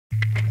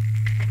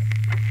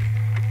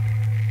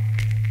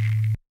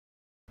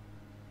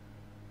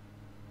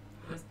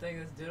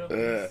Something is did up in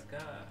the sky.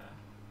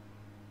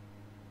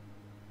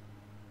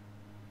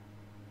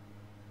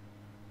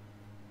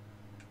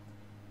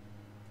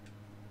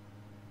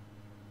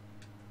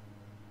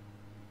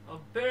 A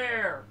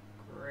bear!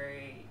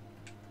 Great.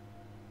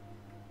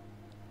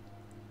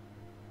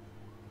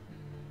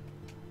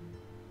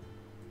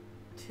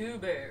 Two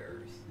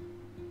bears.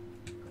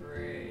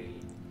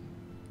 Great.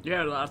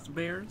 Yeah, lots of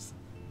bears.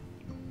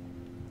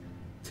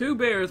 Two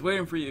bears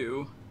waiting for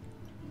you.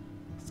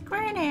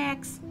 Square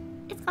X.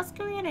 It's called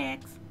Square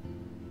X.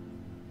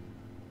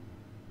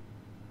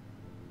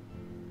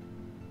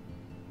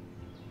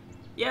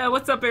 Yeah,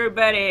 what's up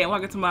everybody, and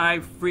welcome to my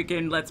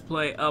freaking Let's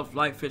Play of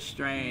Life is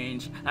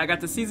Strange. I got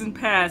the season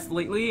pass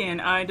lately,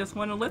 and I just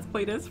want to Let's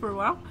Play this for a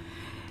while.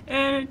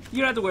 And you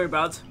don't have to worry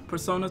about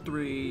Persona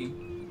 3,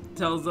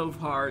 Tales of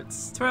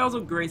Hearts, Trails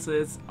of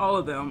Graces, all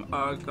of them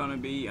are gonna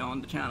be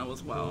on the channel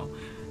as well.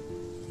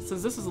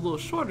 Since this is a little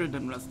shorter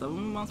than the rest of them,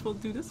 I might as well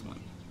do this one.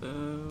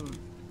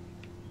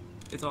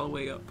 It's all the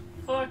way up.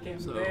 Fucking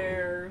so,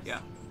 bears.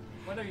 Yeah.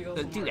 When are you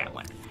So do that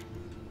one.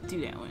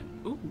 Do that one.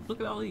 Ooh, look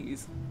at all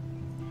these.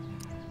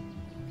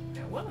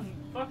 Yeah, what the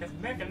fuck is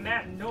making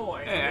that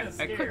noise? Yeah,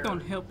 I clicked on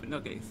help.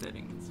 Okay,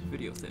 settings.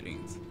 Video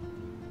settings.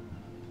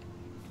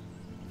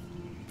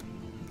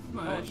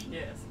 Oh,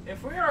 yes.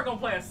 If we are gonna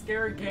play a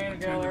scary game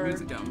together. Turn the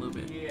music down a little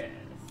bit. Yes.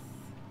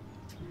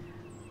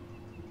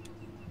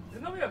 Is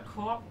there gonna be a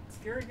co-op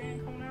scary game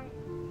coming out?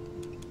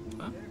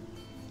 Huh?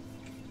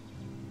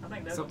 I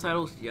think that's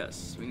subtitles?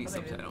 Yes, we need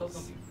subtitles.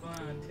 Those gonna be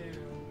fun too.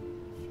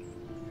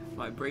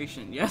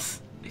 Vibration,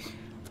 yes.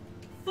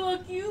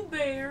 Fuck you,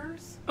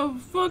 bears. Oh,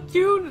 fuck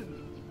you.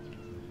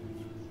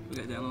 We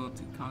got that little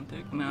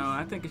contact. No,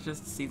 I think it's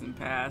just the season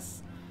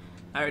pass.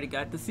 I already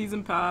got the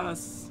season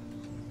pass.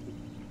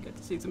 Got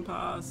the season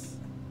pass.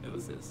 It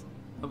was this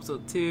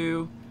episode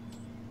 2,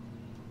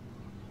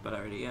 but I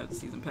already have the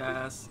season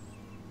pass.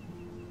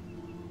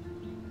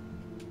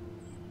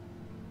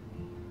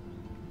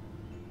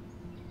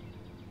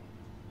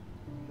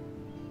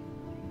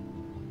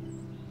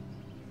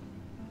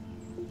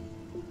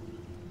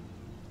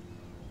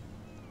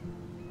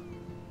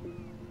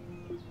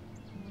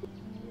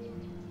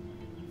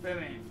 Wait a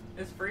minute.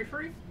 It's free?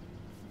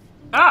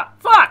 Ah,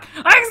 fuck!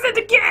 I exited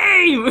the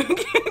game!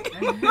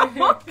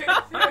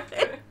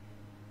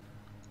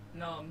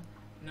 Oh,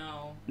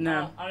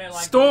 no. I didn't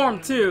like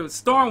Storm too.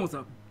 Storm was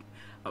a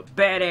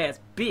badass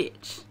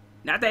bitch.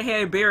 Not that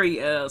Halle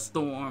Berry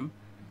Storm.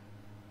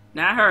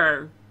 Not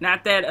her.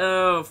 Not that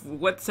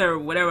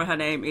whatever her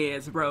name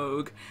is,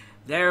 Rogue.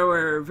 They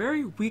were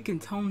very weak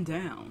and toned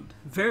down.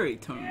 Very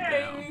toned down.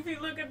 Yeah, if you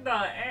look at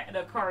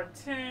the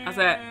cartoon. I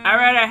said I'd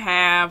rather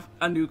have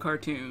a new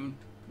cartoon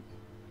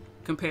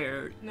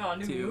compared a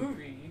new to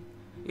movie.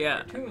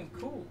 Yeah. Cartoon's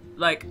cool.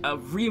 Like a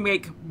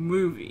remake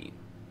movie.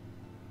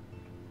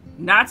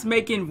 Not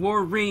making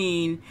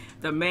Maureen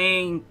the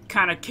main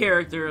kind of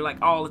character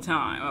like all the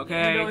time,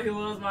 okay? Even though he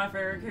was my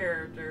favorite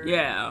character.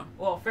 Yeah.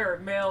 Well,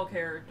 favorite male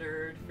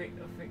character.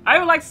 I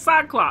even like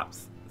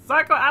Cyclops.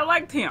 I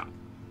liked him.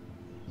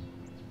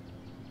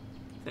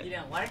 You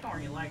didn't like him or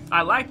you liked him?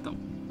 I liked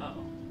him.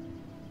 Uh-oh.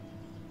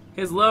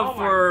 His love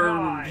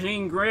for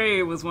Jean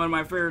Grey was one of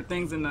my favorite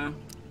things in the...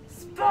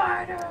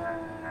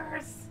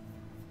 Spiders!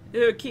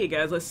 Okay,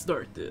 guys, let's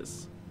start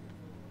this.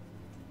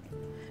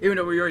 Even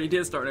though we already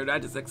did start it, I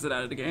just exited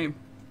out of the game.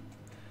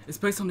 It's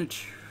based on the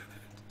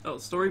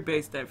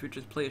story-based that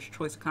features players'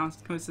 choice and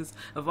consequences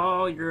of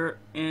all your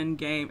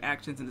in-game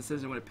actions and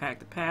decisions would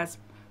impact the past,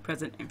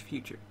 present, and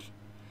future.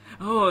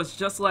 Oh, it's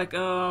just like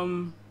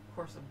Of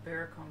course, a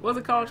bear comes. What's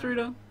it called,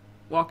 Trita?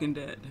 Walking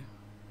Dead.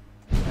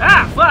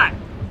 Ah, fuck!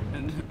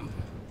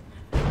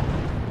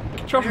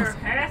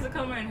 Bear has to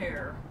come in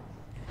here.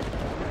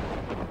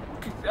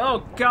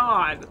 Oh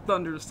god, the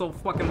thunder is so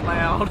fucking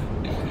loud.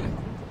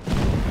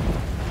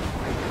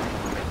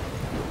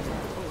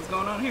 What's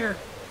going on here?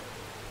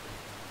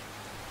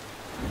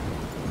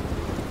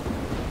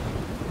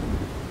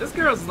 This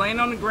girl's laying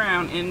on the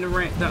ground in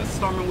the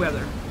storm and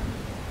weather.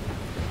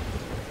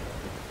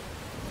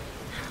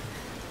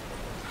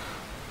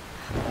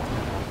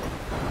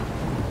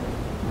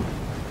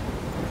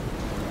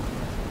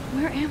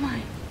 Where am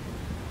I?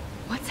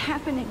 What's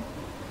happening?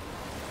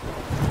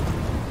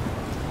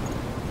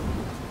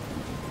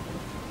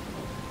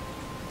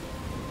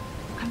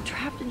 I'm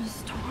trapped in a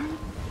storm?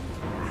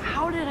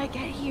 How did I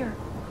get here?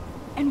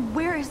 And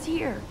where is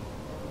here?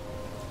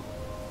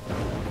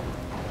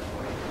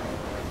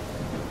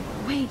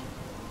 Wait,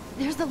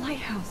 there's the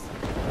lighthouse.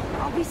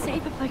 I'll be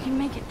safe if I can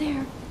make it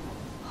there.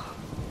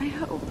 I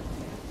hope.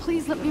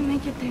 Please let me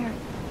make it there.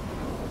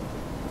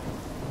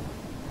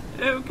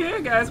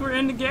 Okay, guys, we're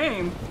in the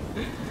game.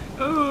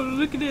 Oh,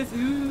 look at this.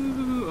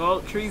 Ooh,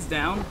 all trees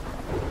down.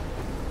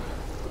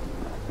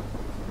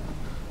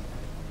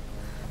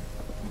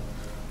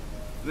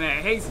 Man,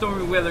 I hate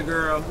stormy weather,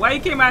 girl. Why you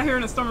came out here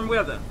in the stormy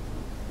weather?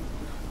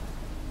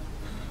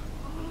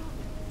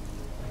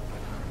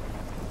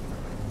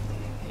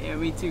 Yeah,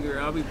 me too,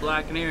 girl. I'll be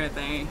blocking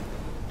everything.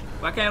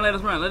 Why can't I let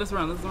us run? Let us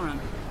run. Let's run.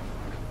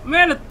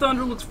 Man, the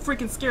thunder looks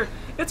freaking scary.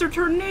 It's a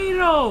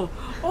tornado!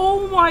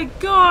 Oh my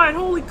god,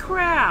 holy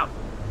crap!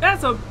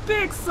 That's a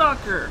big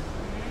sucker!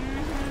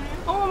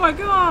 Oh my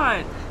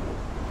god!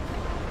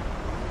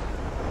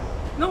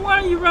 No,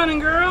 why are you running,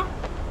 girl?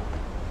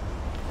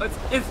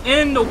 It's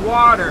in the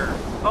water.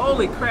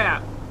 Holy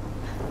crap.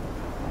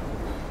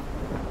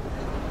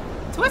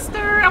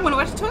 Twister! I wanna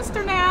watch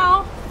Twister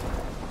now!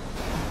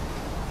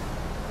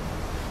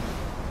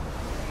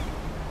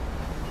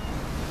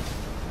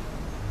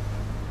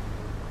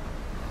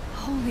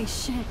 Holy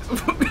shit.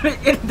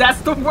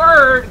 That's the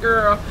word,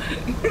 girl.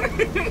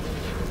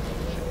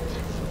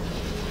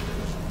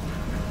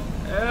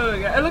 Oh my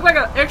god. It looked like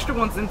an extra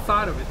one's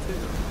inside of it too.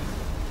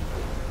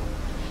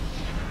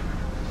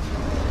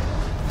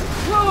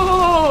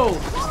 Whoa!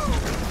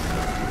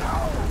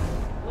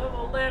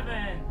 Level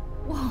 11.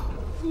 Whoa.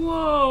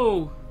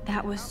 Whoa!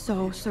 That was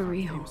so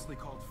surreal. Famously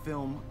called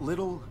film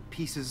Little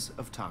Pieces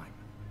of Time.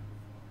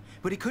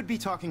 But he could be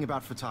talking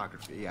about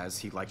photography, as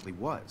he likely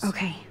was.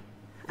 Okay.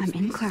 I'm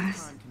in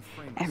class.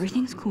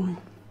 Everything's cool.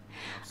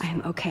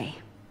 I'm okay.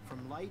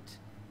 From light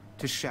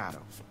to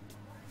shadow.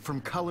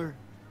 From color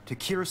to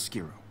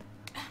chiaroscuro.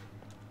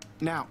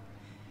 Now,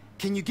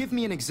 can you give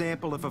me an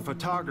example of a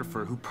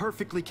photographer who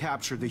perfectly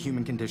captured the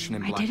human condition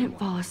in black and didn't white?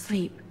 fall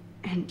asleep,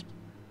 and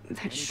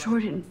that sure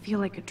didn't feel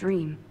like a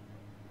dream.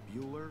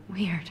 Bueller?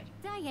 Weird.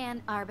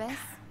 Diane Arbus.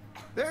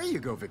 There you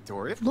go,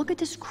 Victoria. Look at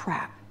this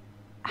crap.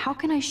 How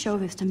can I show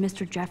this to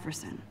Mr.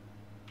 Jefferson?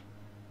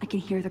 I can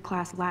hear the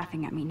class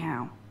laughing at me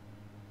now.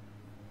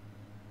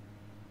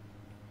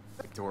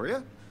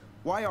 Victoria?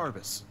 Why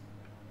Arbus?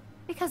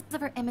 Because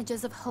of her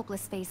images of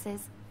hopeless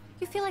faces.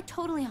 You feel like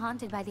totally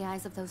haunted by the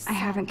eyes of those. I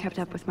haven't kept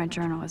up with my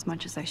journal as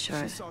much as I She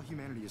should. saw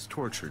humanity as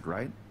tortured,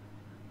 right?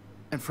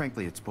 And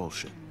frankly, it's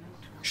bullshit.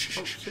 Shh,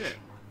 Oh shh, shh. shit.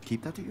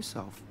 Keep that to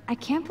yourself. I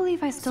can't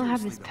believe I still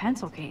have this Seriously, though,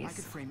 pencil I could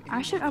case. frame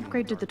I should anyone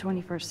upgrade to the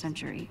in 21st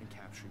century. and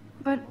capture you.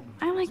 But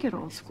I like it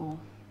old school.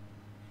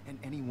 And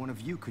any one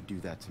of you could do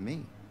that to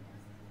me.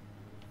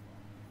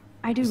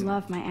 I do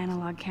love my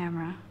analog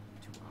camera.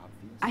 Too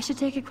obvious? I should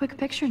take a quick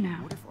picture now.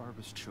 What if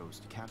Arbus chose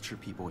to capture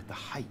people at the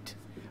height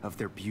of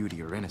their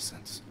beauty or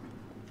innocence?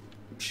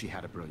 She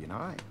had a brilliant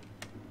eye.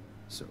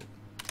 So,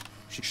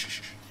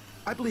 shh.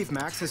 I believe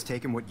Max has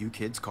taken what you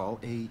kids call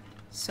a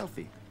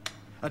selfie.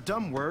 A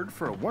dumb word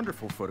for a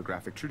wonderful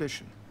photographic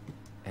tradition.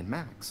 And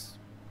Max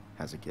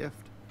has a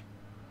gift.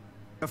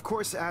 Of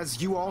course,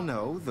 as you all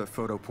know, the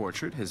photo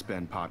portrait has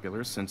been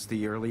popular since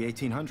the early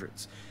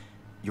 1800s.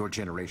 Your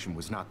generation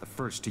was not the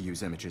first to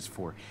use images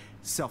for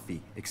selfie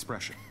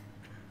expression.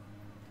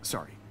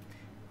 Sorry,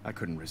 I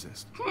couldn't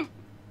resist.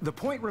 The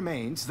point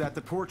remains that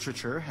the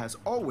portraiture has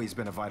always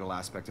been a vital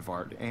aspect of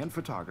art and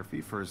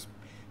photography for as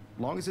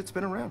long as it's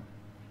been around.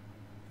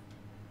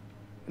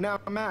 Now,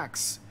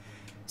 Max,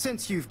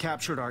 since you've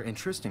captured our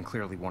interest and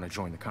clearly want to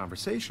join the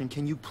conversation,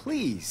 can you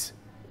please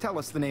tell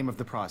us the name of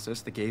the process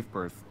that gave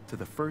birth to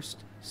the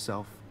first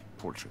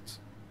self-portraits?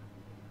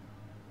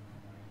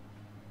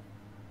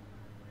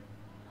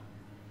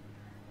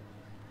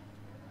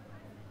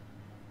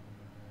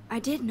 I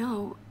did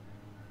know,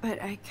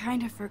 but I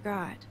kind of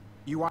forgot.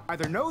 You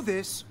either know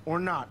this or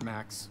not,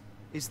 Max.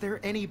 Is there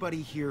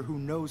anybody here who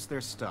knows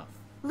their stuff?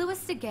 Louis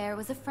Daguerre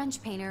was a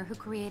French painter who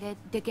created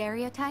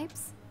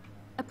daguerreotypes,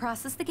 a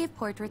process that gave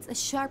portraits a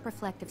sharp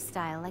reflective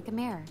style like a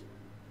mirror.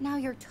 Now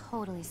you're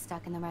totally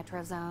stuck in the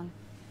retro zone.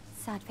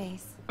 Sad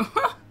face.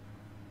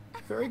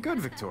 Very good,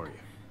 Victoria.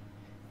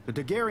 The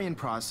Daguerrean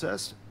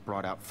process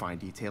brought out fine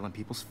detail in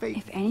people's faith.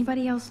 If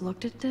anybody else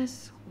looked at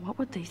this, what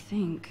would they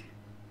think?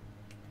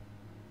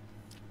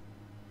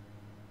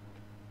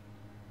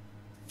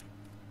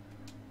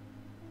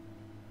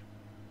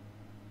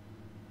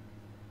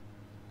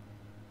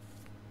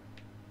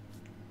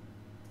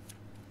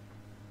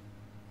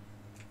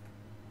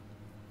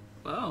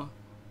 Oh.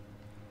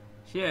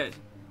 Shit.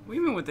 What do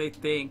you mean what they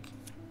think?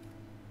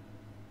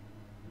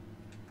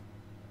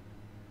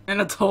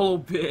 And a total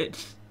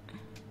bitch.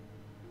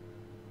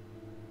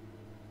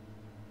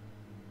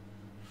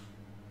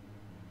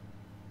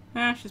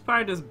 She's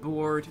probably just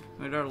bored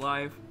with her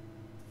life.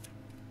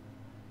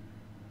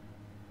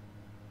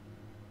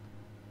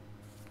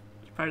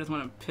 She probably just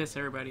want to piss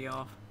everybody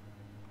off.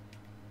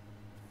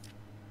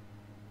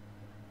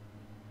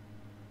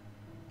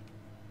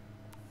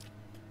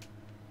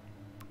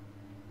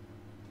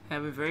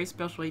 Have a very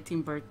special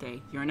 18th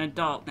birthday. You're an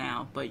adult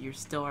now, but you're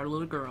still our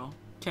little girl.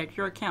 Check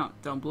your account.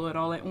 Don't blow it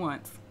all at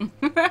once.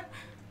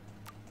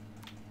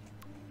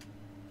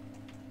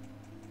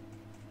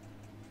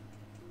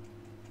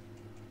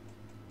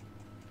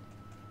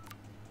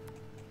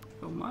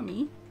 Oh,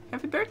 mommy.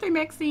 Happy birthday,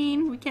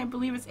 Maxine. We can't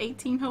believe it's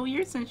 18 whole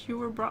years since you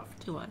were brought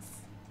to us.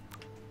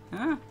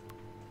 Huh?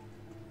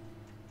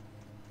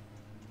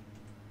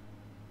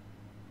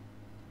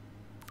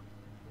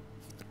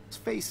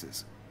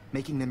 Faces,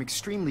 making them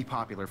extremely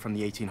popular from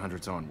the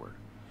 1800s onward.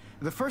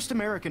 The first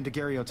American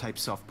daguerreotype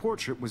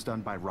self-portrait was done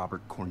by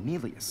Robert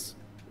Cornelius.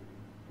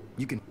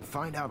 You can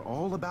find out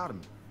all about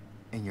him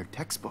in your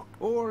textbook,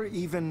 or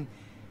even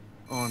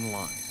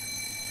online.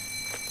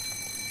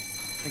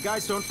 And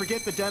guys, don't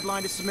forget the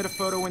deadline to submit a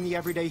photo in the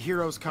Everyday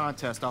Heroes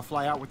contest. I'll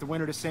fly out with the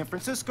winner to San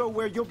Francisco,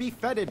 where you'll be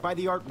feted by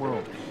the art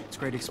world. It's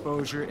great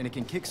exposure, and it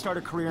can kickstart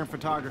a career in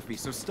photography.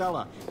 So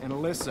Stella and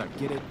Alyssa,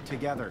 get it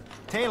together.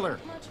 Taylor,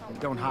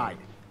 don't hide.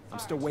 I'm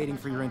still waiting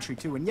for your entry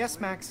too. And yes,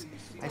 Max,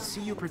 I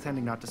see you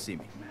pretending not to see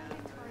me.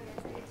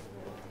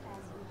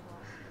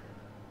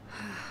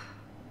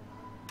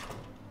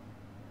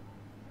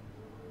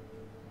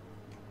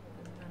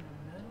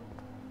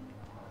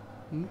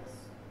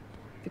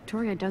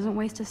 Victoria doesn't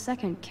waste a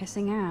second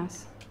kissing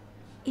ass.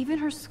 Even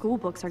her school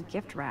books are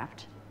gift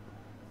wrapped.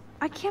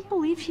 I can't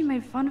believe she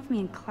made fun of me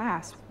in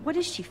class. What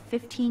is she,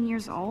 15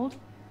 years old?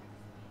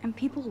 And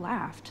people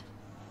laughed.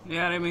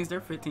 Yeah, that means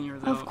they're 15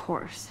 years old. Of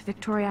course,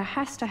 Victoria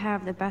has to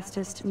have the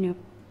bestest new...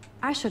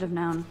 I should have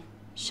known.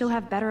 She'll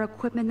have better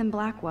equipment than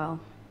Blackwell.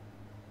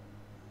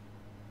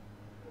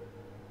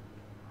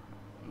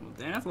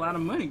 Damn, that's a lot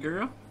of money,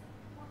 girl.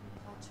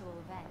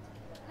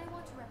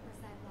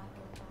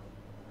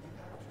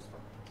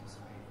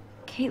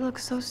 Kate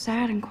looks so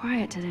sad and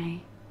quiet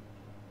today.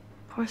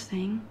 Poor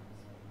thing.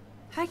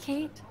 Hi,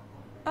 Kate.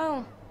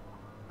 Oh.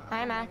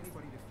 Hi, Max.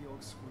 Anybody to feel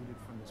excluded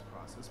from this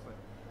process, but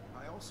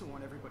I also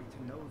want everybody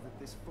to know that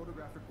this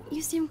photographic world...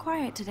 You seem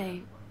quiet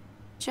today.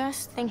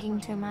 Just thinking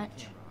too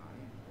much.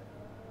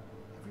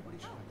 Everybody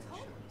should have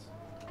their chance.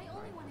 I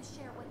only want to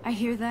share what I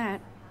hear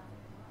that.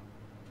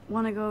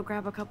 Wanna go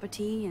grab a cup of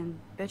tea and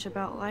bitch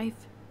about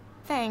life?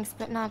 Thanks,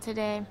 but not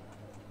today.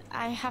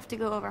 I have to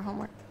go over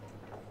homework.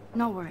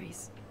 No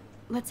worries.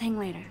 Let's hang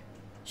later.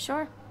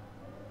 Sure.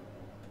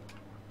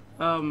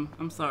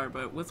 I'm sorry,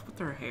 but what's with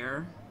her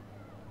hair?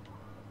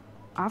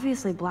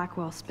 Obviously,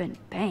 Blackwell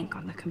spent bank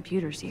on the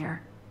computers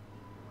here.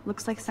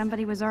 Looks like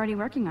somebody was already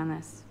working on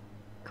this.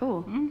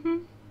 Cool. Mm-hmm.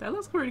 That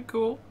looks pretty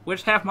cool.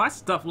 Which half my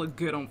stuff look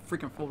good on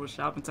freaking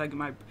Photoshop until I get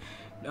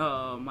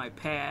my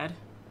pad.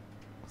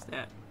 What's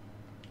that?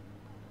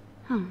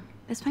 Huh.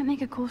 This might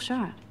make a cool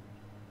shot.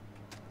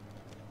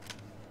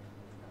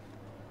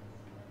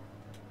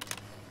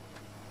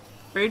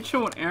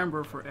 Rachel and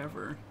Amber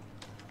forever.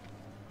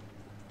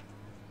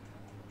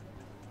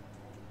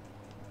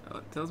 Oh,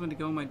 it tells me to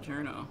go in my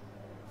journal.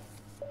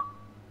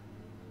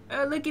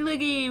 Oh, looky,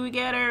 looky, we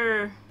got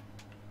our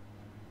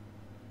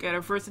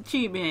first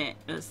achievement.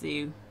 Let's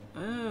see.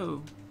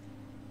 Oh,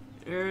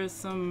 there's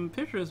some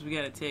pictures we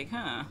gotta take,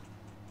 huh?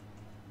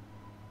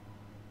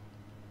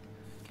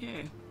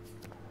 Okay.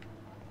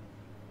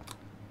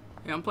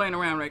 Yeah, I'm playing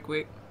around right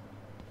quick.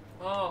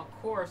 Oh,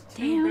 of course.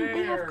 Damn,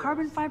 they have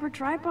carbon fiber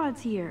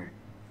tripods here.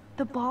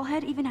 The ball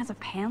head even has a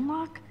pan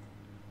lock.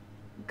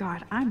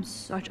 God, I'm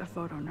such a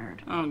photo nerd.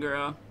 Oh,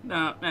 girl.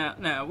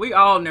 No. We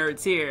all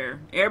nerds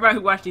here. Everybody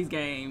who watch these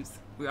games,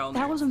 we all nerds.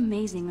 That was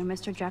amazing when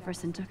Mr.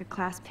 Jefferson took a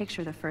class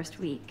picture the first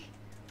week.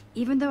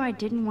 Even though I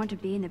didn't want to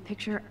be in the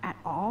picture at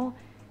all,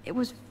 it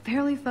was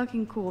fairly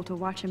fucking cool to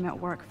watch him at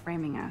work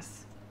framing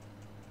us.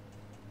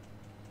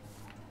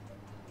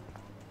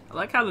 I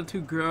like how the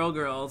two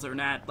girls are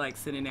not, like,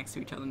 sitting next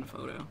to each other in the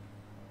photo.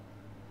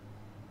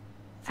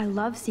 I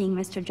love seeing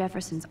Mr.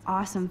 Jefferson's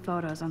awesome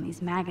photos on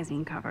these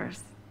magazine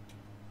covers.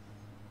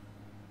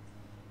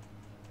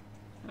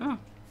 Oh.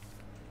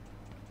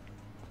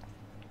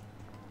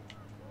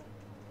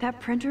 That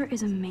printer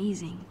is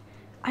amazing.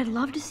 I'd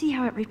love to see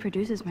how it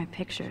reproduces my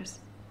pictures.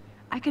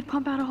 I could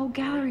pump out a whole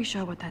gallery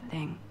show with that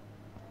thing.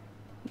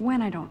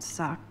 When I don't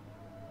suck.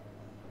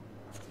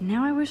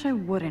 Now I wish I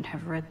wouldn't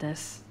have read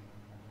this.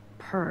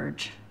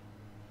 Purge.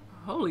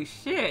 Holy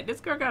shit, this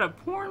girl got a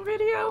porn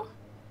video?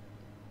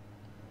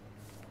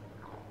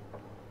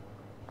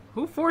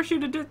 Who forced you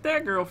to do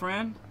that,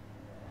 girlfriend?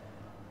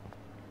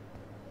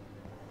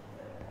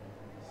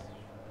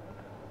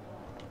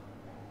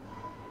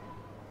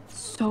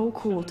 So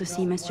cool to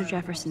see Mr.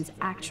 Jefferson's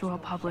actual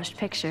published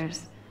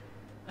pictures.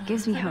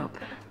 Gives me hope.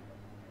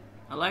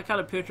 I like how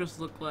the pictures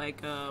look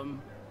like,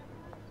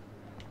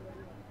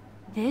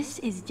 This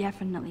is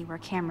definitely where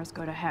cameras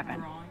go to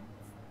heaven.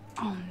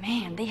 Oh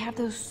man, they have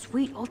those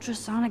sweet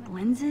ultrasonic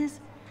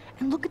lenses.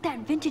 And look at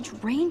that vintage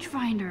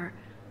rangefinder.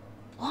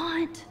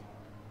 What?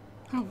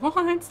 I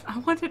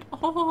want it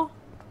all.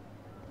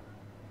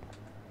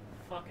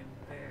 Fucking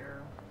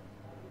bear.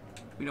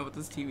 We know what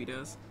this TV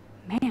does.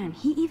 Man,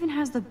 he even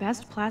has the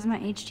best plasma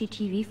HD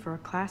TV for a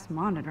class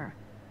monitor.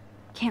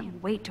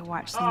 Can't wait to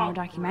watch some more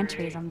documentaries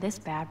great. on this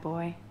bad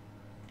boy.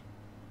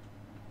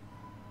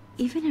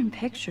 Even in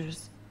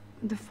pictures,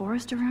 the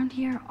forest around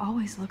here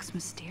always looks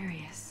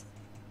mysterious.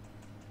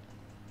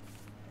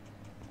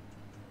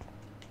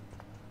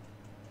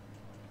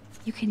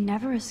 You can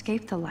never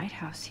escape the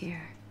lighthouse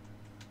here.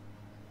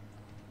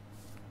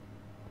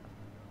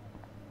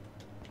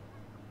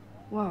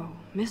 Whoa,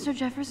 Mr.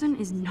 Jefferson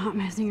is not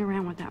messing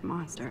around with that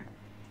monster.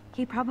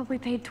 He probably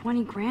paid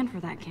 20 grand for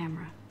that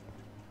camera.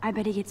 I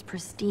bet he gets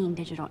pristine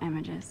digital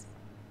images.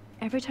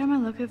 Every time I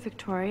look at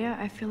Victoria,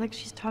 I feel like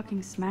she's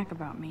talking smack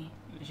about me.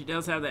 She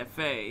does have that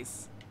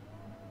face.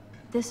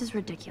 This is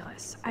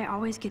ridiculous. I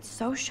always get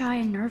so shy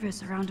and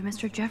nervous around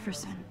Mr.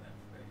 Jefferson.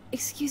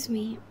 Excuse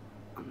me,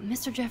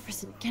 Mr.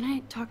 Jefferson, can I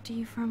talk to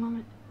you for a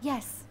moment?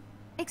 Yes.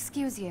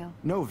 Excuse you.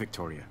 No,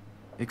 Victoria.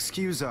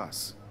 Excuse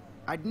us.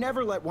 I'd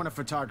never let one of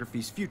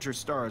photography's future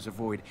stars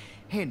avoid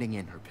handing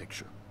in her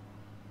picture.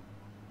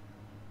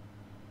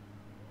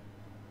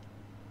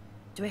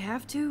 Do I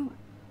have to?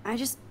 I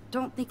just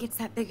don't think it's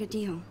that big a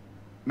deal.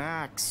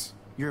 Max,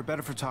 you're a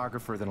better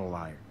photographer than a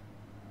liar.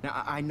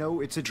 Now, I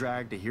know it's a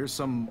drag to hear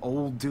some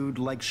old dude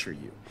lecture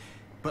you,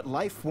 but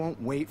life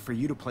won't wait for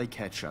you to play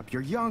catch-up.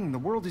 You're young, the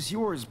world is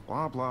yours,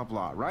 blah, blah,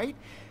 blah, right?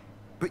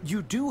 But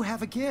you do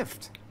have a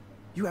gift.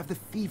 You have the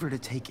fever to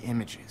take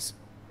images,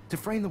 to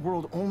frame the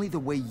world only the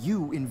way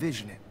you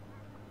envision it.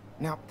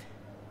 Now,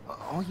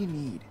 all you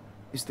need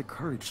is the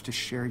courage to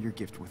share your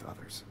gift with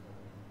others.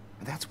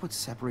 And that's what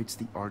separates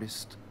the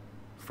artist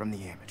from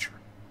the amateur.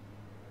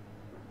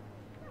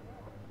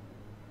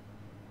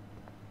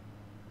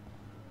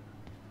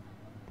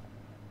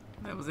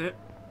 That was it?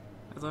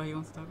 That's all he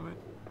wants to talk about?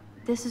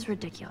 This is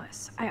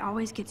ridiculous. I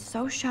always get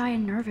so shy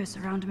and nervous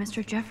around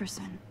Mr.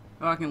 Jefferson.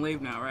 Oh, I can leave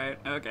now, right?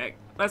 Okay.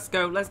 Let's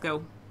go, let's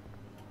go.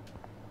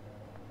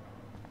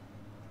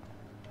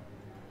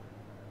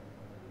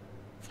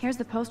 Here's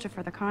the poster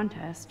for the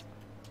contest.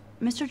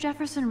 Mr.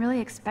 Jefferson really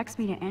expects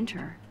me to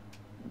enter.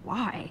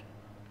 Why?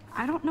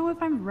 I don't know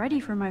if I'm ready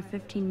for my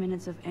 15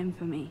 minutes of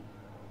infamy.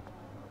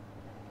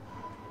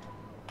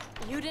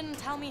 You didn't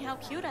tell me how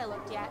cute I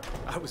looked yet.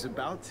 I was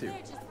about to. They're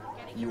just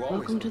getting You ready. always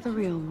Welcome to the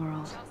real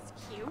world.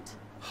 Just cute.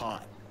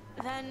 hot.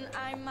 Then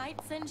I might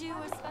send you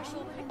a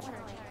special picture.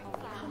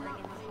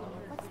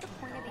 What's the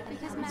point of even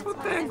because Max What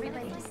wants the?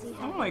 everybody to see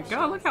Oh her my picture.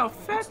 god, look how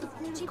fat.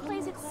 She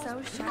plays it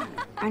so shy.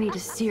 I need a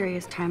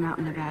serious timeout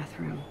in the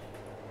bathroom.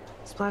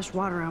 Splash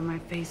water on my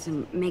face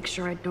and make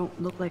sure I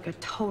don't look like a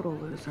total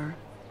loser.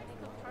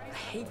 I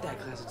hate that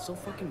class. It's so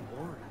fucking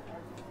boring.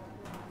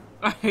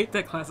 I hate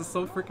that class, it's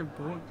so freaking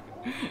boring.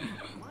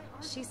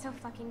 She's so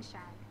fucking shy.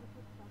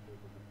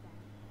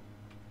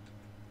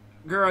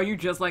 Girl, you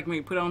just like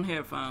me. Put on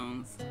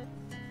headphones.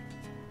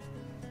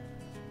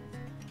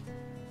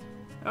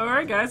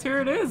 Alright guys, here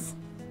it is.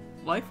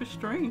 Life is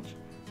strange.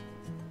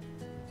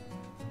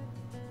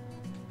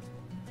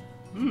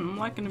 I'm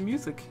liking the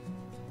music.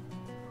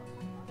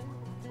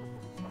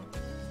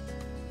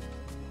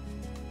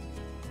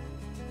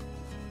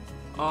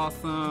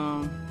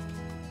 Awesome.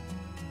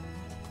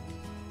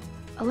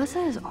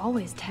 Alyssa is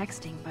always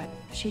texting, but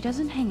she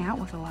doesn't hang out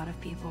with a lot of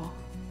people.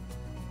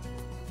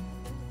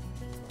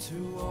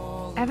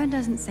 Evan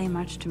doesn't say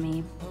much to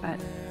me, but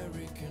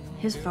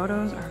his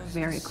photos are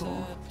very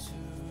cool.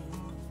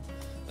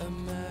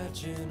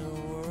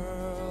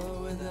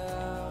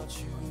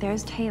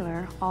 There's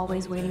Taylor,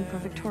 always waiting for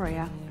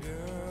Victoria.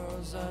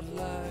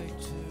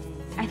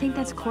 I think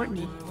that's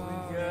Courtney.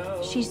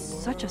 She's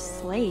such a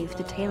slave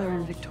to Taylor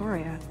and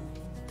Victoria.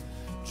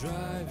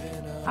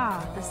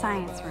 Ah, the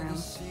science room.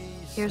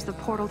 Here's the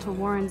portal to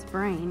Warren's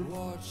brain.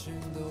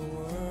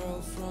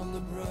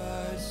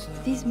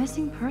 These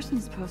missing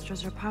persons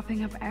posters are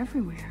popping up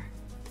everywhere.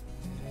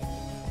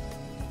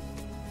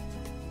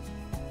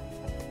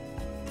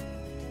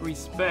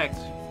 Respect.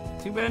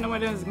 Too bad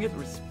nobody doesn't get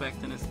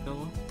respect in this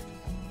pillow.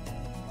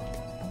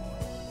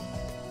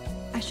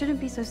 I shouldn't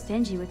be so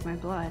stingy with my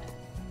blood.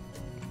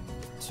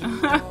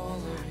 I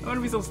want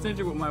to be so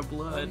stingy with my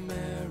blood.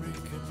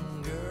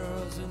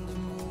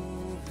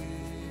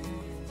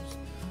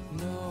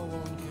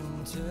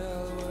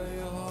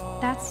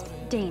 That's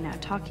Dana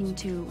talking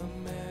to...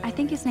 I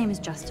think his name is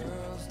Justin.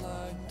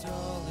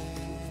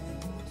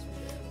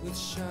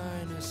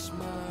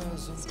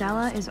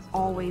 Stella is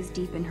always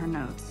deep in her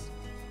notes.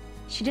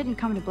 She didn't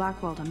come to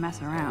Blackwell to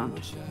mess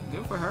around.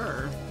 Good for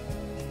her.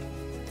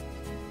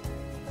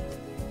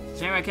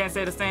 Shame I can't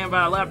say the same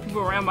about a lot of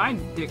people around my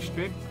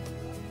district.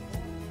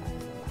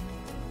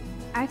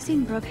 I've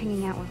seen Brooke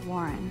hanging out with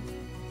Warren.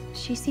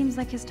 She seems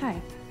like his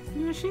type.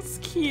 Yeah, she's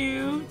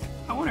cute.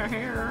 I want her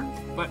hair,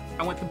 but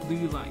I want the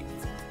blue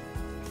lights.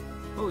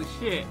 Holy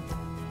shit.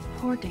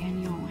 Poor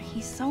Daniel,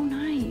 he's so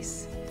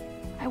nice.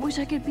 I wish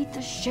I could beat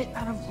the shit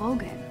out of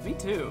Logan. Me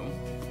too.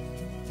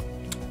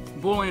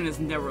 Bullying is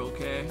never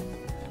okay.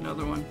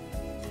 Another one.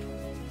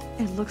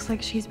 It looks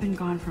like she's been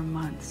gone for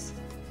months.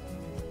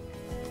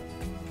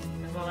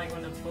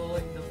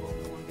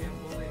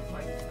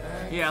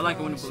 Yeah, I like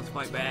it when the bullies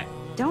fight back.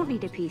 Don't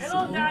need a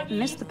PC.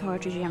 Missed the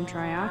Poetry Jam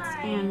tryouts,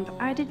 and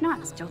I did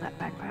not steal that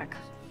backpack.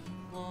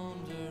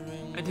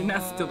 I did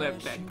not steal that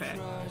backpack.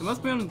 It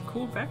must be on a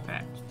cool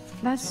backpack.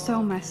 That's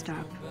so messed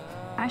up.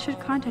 I should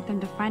contact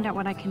them to find out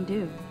what I can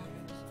do.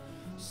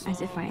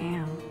 As if I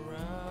am.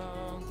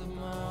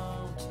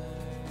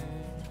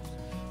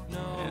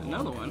 And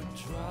another one.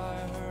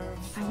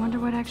 I wonder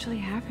what actually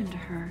happened to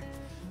her.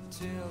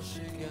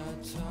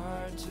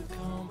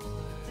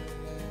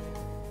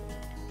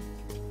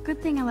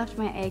 Good thing I left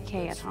my AK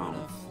at home.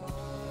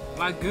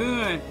 My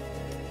gun.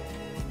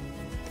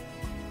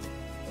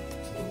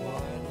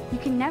 You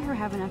can never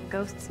have enough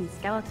ghosts and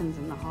skeletons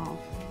in the hall.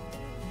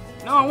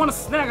 No, I want a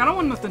snack. I don't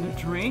want nothing to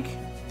drink.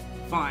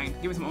 Fine,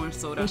 give me some orange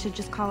soda. They should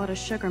just call it a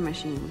sugar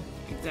machine.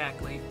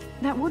 Exactly.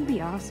 That would be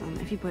awesome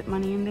if you put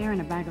money in there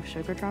and a bag of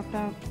sugar dropped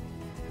out.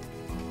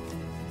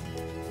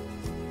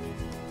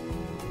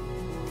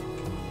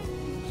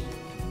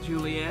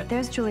 Juliet.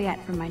 There's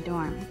Juliet from my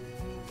dorm.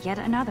 Yet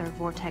another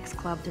Vortex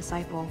Club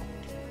disciple.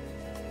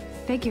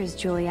 Figures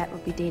Juliet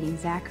would be dating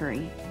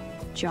Zachary.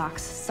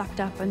 Jocks sucked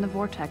up in the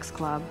Vortex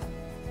Club.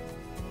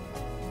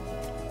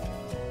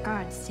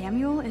 God,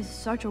 Samuel is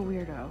such a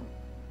weirdo.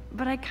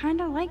 But I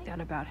kinda like that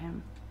about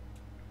him.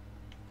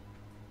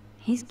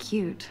 He's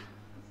cute.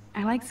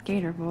 I like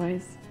skater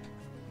boys.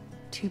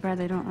 Too bad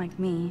they don't like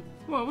me.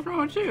 Well, what's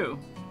wrong with you?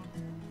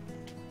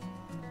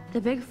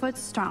 The Bigfoot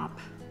stomp.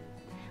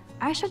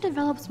 I should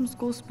develop some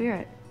school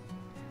spirit.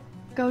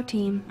 Go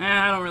team.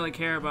 I don't really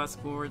care about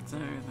sports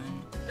and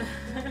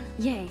everything.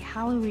 Yay,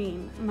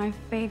 Halloween, my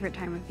favorite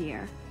time of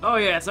year. Oh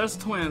yes, us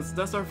twins.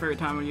 That's our favorite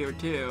time of year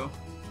too.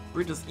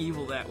 We're just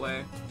evil that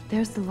way.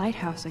 There's the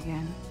lighthouse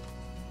again.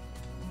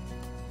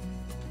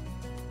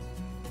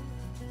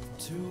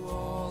 To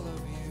all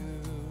of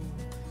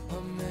you,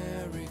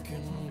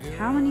 American girls.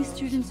 How many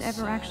students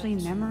ever actually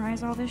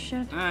memorize all this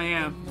shit? Oh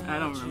yeah, I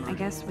don't remember. I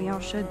guess we all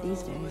should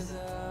these days.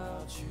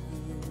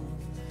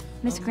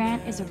 Miss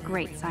Grant is a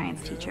great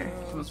science teacher.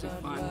 It must be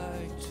fun.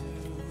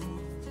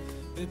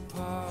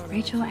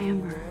 Rachel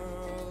Amber.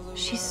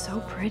 She's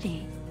so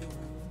pretty.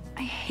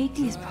 I hate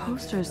these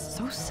posters,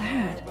 so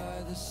sad.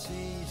 By the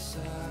seaside,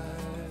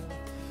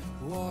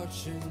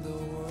 watching the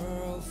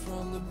world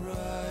from the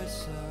bright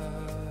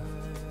side.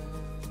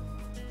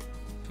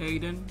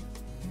 Hayden.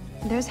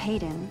 There's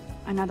Hayden,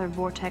 another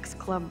Vortex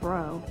Club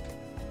bro.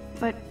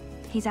 But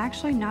he's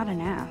actually not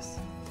an ass.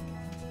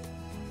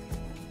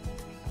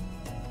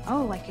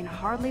 Oh, I can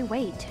hardly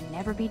wait to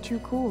never be too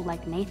cool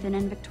like Nathan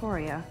and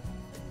Victoria.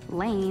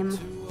 Lame.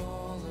 To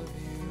all of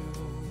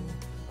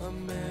you,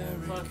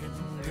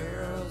 American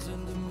girls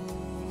in the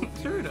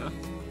movies. Sure enough.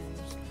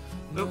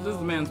 Oh, this is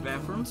the man's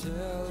bathroom. Tell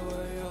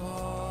where your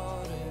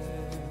heart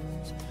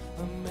is.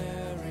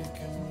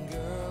 American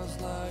girls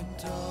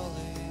like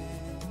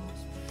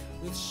dollies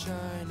with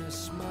shiny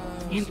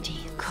smiles. Empty,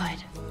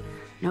 good.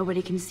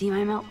 Nobody can see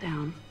my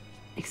meltdown.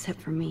 Except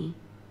for me.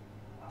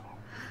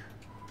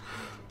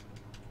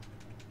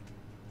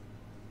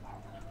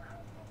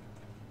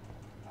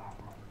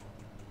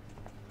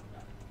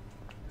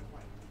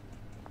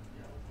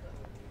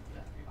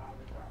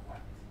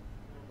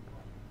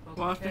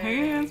 Wash the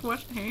hands,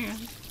 wash the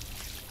hands.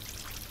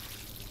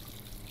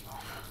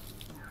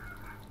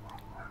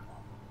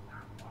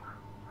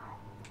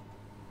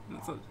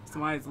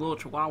 Somebody's little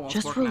chihuahua.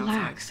 Just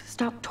relax.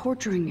 Stop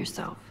torturing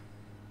yourself.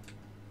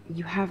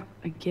 You have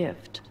a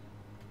gift.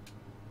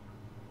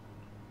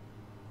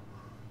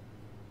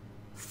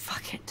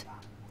 Fuck it.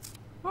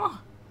 Oh,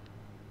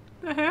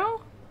 the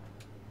hell?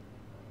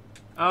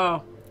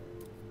 Oh.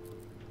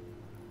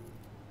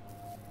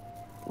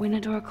 When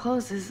a door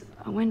closes,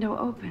 a window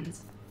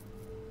opens.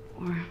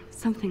 Or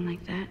something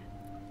like that.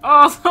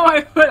 Oh,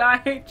 somebody put I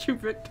hate you,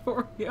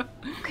 Victoria.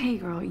 Okay,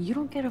 girl, you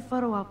don't get a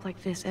photo up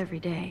like this every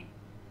day.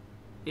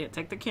 Yeah,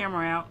 take the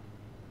camera out.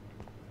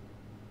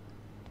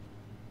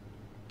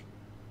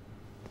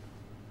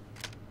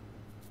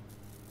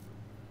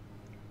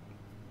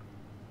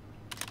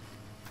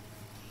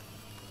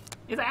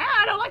 He's like,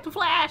 I don't like to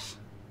flash.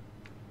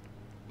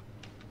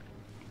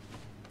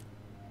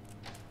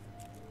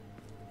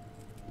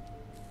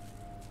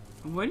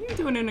 What are you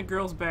doing in the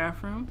girls'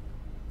 bathroom?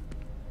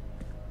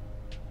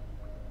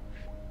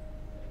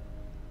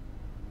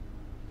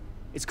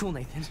 It's cool,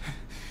 Nathan.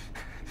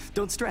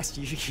 Don't stress.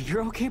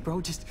 You're okay, bro.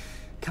 Just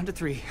count to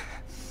 3.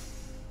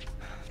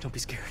 Don't be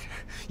scared.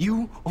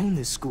 You own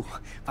this school.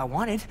 If I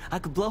wanted, I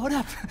could blow it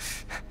up.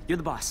 You're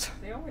the boss.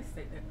 They always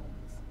say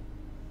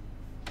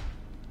that.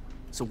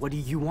 So what do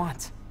you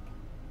want?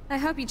 I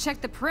hope you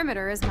checked the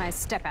perimeter, as my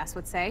step-ass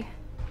would say.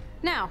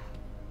 Now,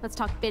 let's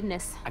talk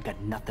business. I got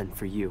nothing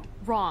for you.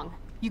 Wrong.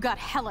 You got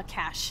hella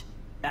cash.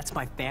 That's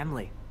my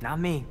family,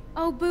 not me.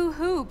 Oh,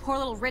 boo-hoo, poor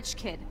little rich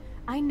kid.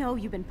 I know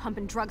you've been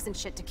pumping drugs and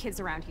shit to kids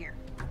around here.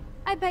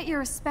 I bet your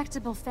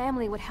respectable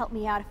family would help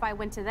me out if I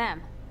went to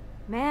them.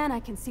 Man, I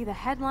can see the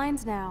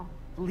headlines now.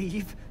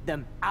 Leave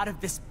them out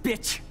of this,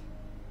 bitch!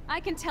 I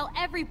can tell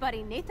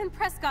everybody Nathan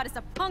Prescott is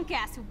a punk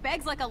ass who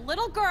begs like a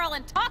little girl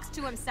and talks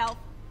to himself.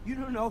 You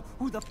don't know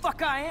who the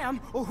fuck I am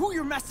or who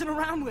you're messing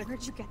around with.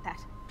 Where'd you get that?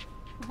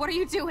 What are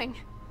you doing?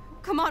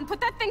 Come on, put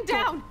that thing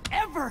down! Don't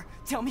ever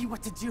tell me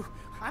what to do.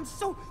 I'm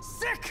so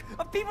sick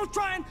of people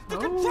trying to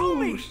control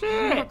me!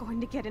 Shit. You're going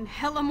to get in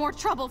hella more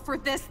trouble for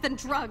this than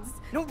drugs.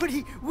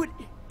 Nobody would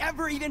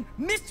ever even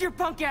miss your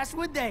punk ass,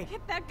 would they?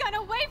 Get that gun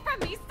away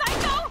from me,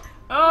 psycho!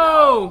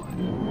 Oh!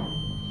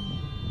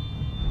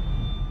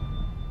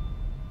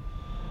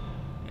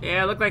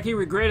 Yeah, it looked like he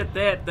regretted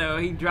that, though.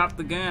 He dropped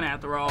the gun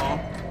after all.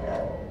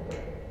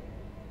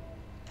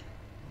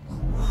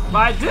 But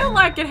I did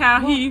like it how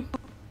he...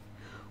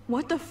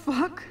 What the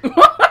fuck?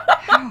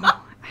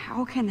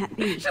 How can that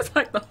be? Just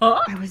like the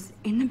hawk. I was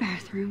in the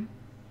bathroom.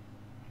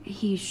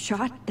 He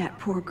shot that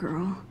poor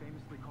girl.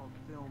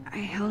 I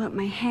held up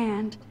my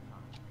hand.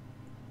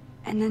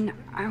 And then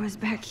I was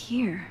back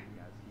here.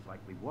 As he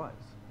likely was.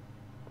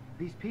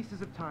 These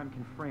pieces of time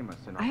can frame us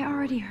in our I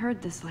already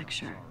heard this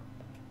lecture.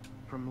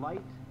 From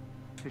light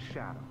to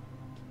shadow,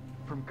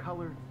 from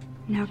color.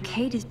 Now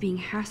Kate is being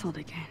hassled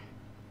again.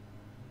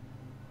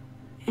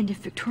 And if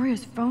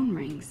Victoria's phone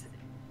rings,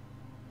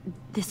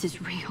 this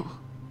is real.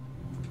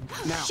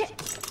 Now, Shit!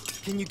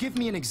 can you give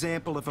me an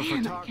example of a Damn, I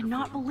photographer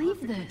cannot believe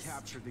who perfectly this.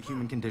 captured the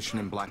human condition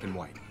in black and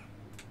white?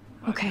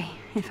 Okay,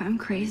 if I'm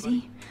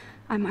crazy,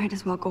 I might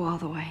as well go all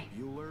the way.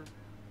 Bueller?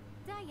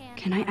 Diane.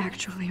 Can I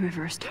actually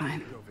reverse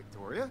time? Go,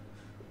 Victoria.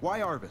 Why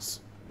Arbus?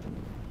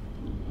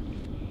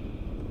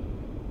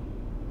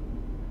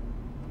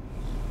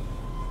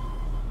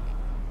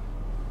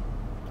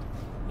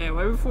 Yeah,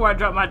 way before I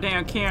drop my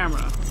damn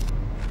camera.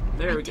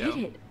 There we I go. did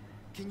it.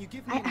 Can you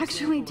give me I an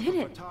actually example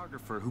did of a it.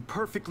 photographer who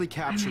perfectly I'm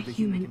captured a the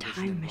human condition in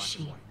time black and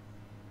machine. white?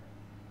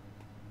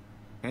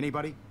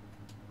 Anybody?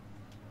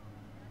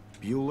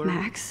 Bueller?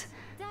 Max,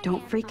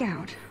 don't freak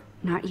out.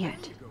 Not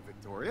yet. Go,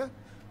 Victoria.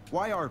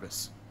 Why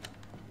Arbus?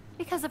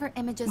 Because of her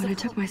images When of I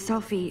took my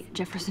selfie,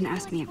 Jefferson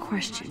asked me a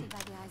question.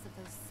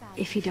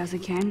 If he does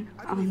again,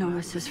 I'll know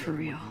this is for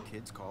real.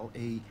 Kids call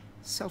a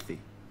selfie.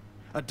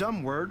 A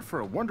dumb word for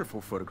a wonderful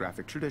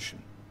photographic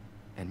tradition.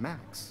 And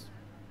Max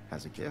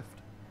has a gift.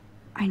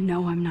 I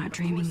know I'm not Of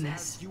dreaming course,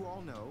 this. as you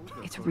all know,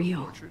 the It's photo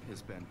real. portrait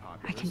has been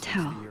popular I can since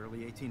tell. the early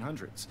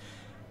 1800s.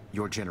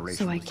 Your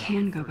generation So I was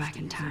can the go first back to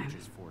in use time.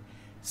 images for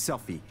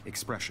selfie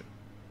expression.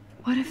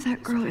 What if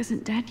that girl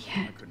isn't dead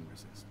yet? I couldn't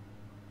resist.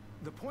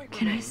 The point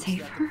Can I remains save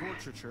that her? the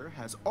portraiture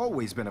has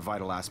always been a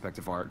vital aspect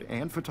of art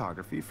and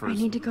photography for I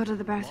need to go to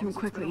the bathroom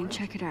quickly and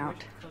check it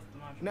out.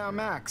 Now,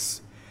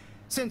 Max,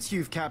 since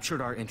you've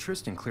captured our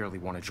interest and clearly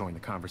want to join the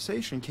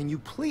conversation, can you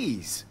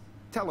please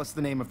tell us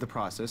the name of the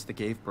process that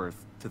gave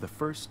birth to the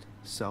first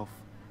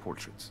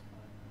self-portraits?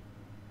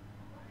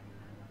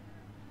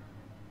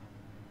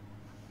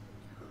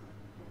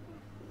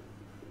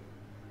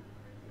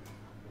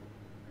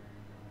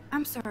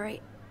 I'm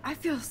sorry. I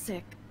feel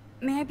sick.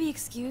 May I be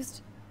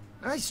excused?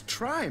 Nice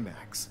try,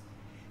 Max.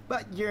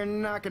 But you're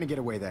not going to get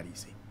away that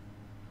easy.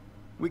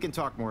 We can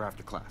talk more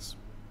after class.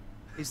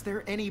 Is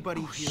there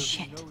anybody Oh, here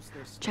shit. who knows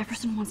their stuff?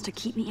 Jefferson wants to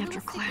keep me after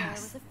Louis Daguerre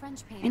class. was a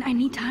French painter And I who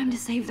need time to created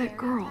save that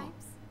girl.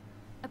 daguerreotypes,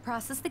 a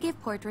process that gave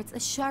portraits a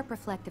sharp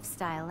reflective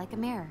style like a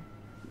mirror.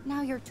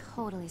 Now you're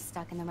totally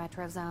stuck in the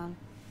retro zone.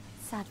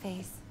 Sad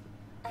face.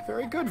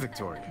 Very good,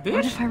 Victoria. What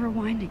Bitch. if I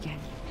rewind again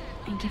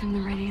and give him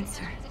the right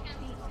answer?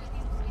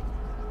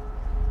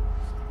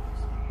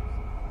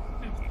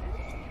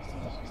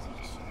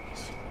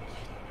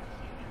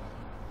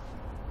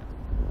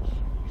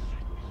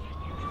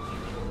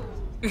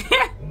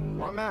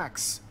 Well,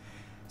 Max,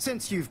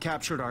 since you've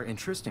captured our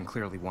interest and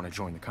clearly want to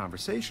join the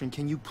conversation,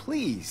 can you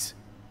please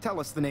tell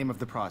us the name of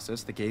the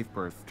process that gave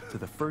birth to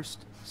the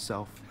first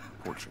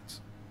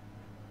self-portraits?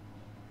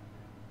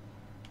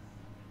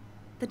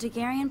 The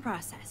Daguerrean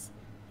process,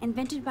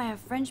 invented by a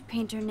French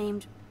painter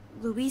named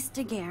Louis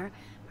Daguerre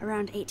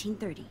around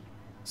 1830.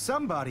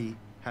 Somebody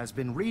has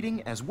been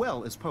reading as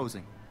well as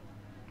posing.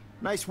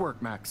 Nice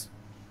work, Max.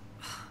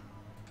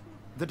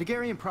 The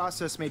Daguerrean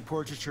process made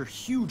portraiture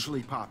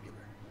hugely popular,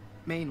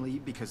 mainly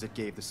because it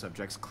gave the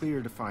subjects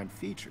clear, defined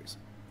features.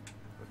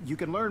 You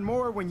can learn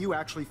more when you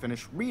actually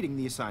finish reading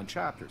the assigned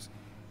chapters.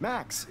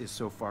 Max is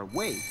so far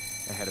way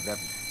ahead of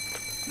everyone.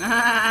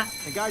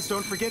 And guys,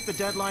 don't forget the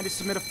deadline to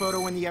submit a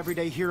photo in the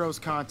Everyday Heroes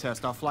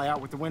contest. I'll fly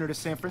out with the winner to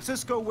San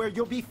Francisco, where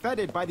you'll be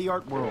feted by the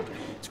art world.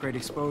 It's great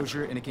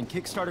exposure, and it can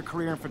kickstart a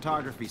career in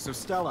photography. So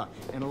Stella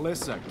and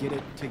Alyssa, get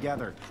it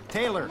together.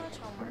 Taylor,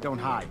 don't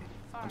hide.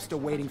 I'm still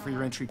waiting for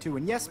your entry, too.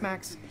 And yes,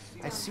 Max,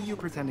 I see you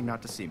pretending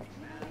not to see me.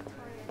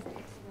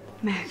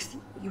 Max,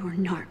 you are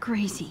not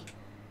crazy.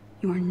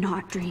 You are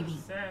not dreaming.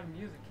 Sad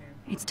music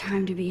came. It's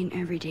time to be an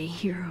everyday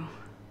hero.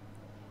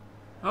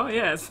 Oh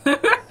yes.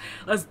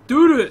 Let's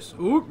do this.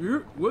 Oh, yeah.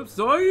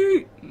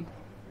 Website.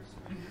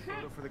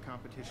 Photo for the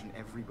competition,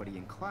 everybody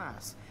in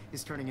class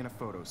is turning in a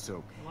photo,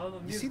 so Love the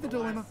you music see the the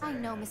dilemma? last I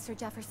know, Mr.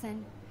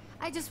 Jefferson.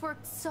 I just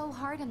worked so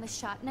hard on the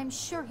shot, and I'm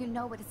sure you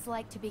know what it's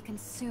like to be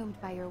consumed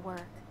by your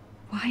work.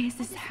 Why is I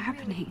this just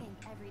happening? really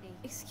think every day-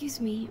 Excuse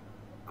me,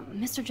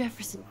 Mr.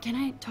 Jefferson, can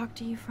I talk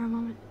to you for a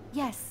moment?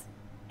 Yes.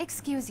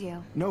 Excuse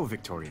you. No,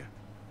 Victoria.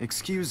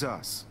 Excuse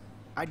us.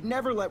 I'd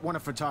never let one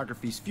of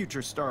photography's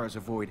future stars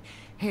avoid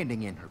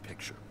handing in her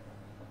picture.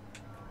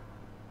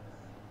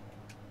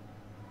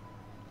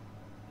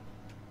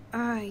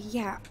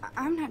 Yeah,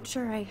 I'm not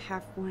sure I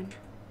have one.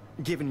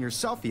 Given your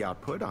selfie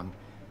output, I'm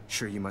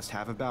sure you must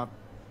have about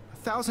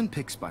 1,000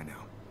 pics by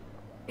now.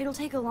 It'll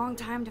take a long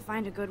time to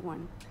find a good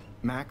one.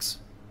 Max,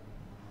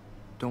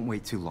 don't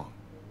wait too long.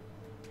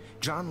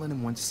 John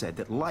Lennon once said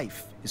that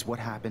life is what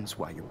happens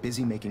while you're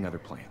busy making other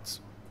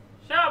plans.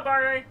 Shut up,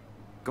 Barry.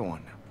 Go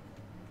on now.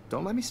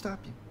 Don't let me stop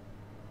you.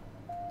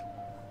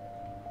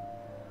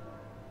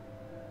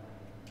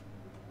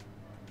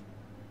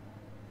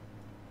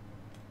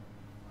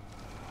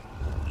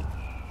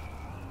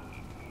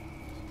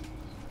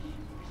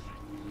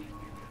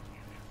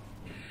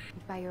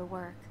 By your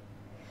work.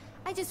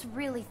 I just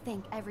really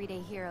think Everyday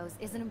Heroes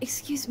is an...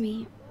 Excuse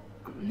me,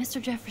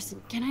 Mr.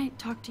 Jefferson, can I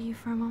talk to you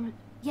for a moment?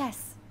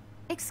 Yes.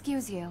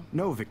 Excuse you.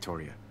 No,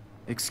 Victoria.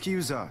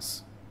 Excuse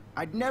us.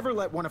 I'd never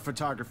let one of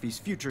photography's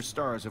future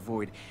stars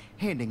avoid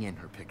handing in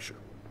her picture.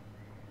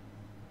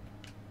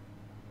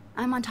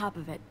 I'm on top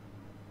of it.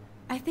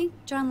 I think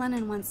John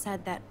Lennon once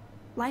said that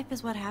life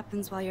is what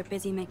happens while you're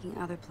busy making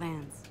other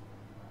plans.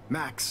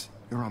 Max,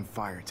 you're on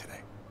fire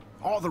today.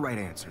 All the right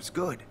answers,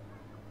 good.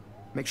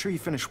 Make sure you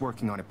finish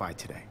working on it by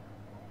today.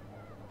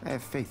 I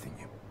have faith in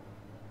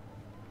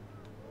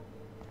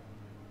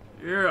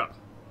you. Yeah.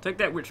 Take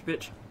that, witch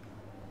bitch.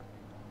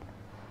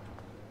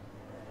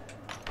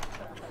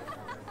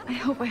 I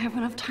hope I have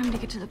enough time to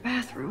get to the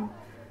bathroom.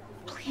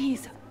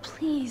 Please,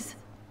 please.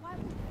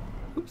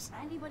 Oops.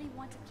 Anybody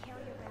want to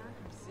carry around?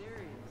 I'm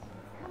serious.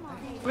 Come on.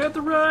 We have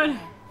to run.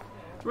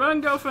 Run,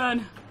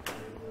 girlfriend.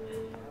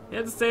 You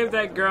have to save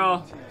that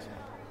girl. I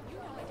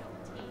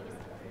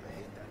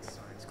hate that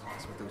science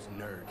class with those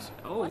nerds.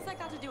 Oh. What's that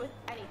got to do with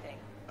anything?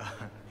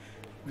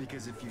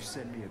 Because if you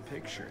send me a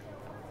picture,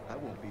 I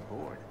won't be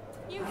bored.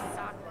 You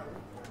suck.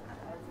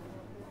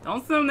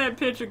 Don't send him that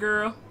picture,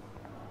 girl.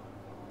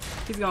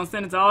 He's gonna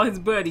send it to all his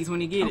buddies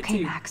when he get it, too.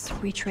 Okay, Max,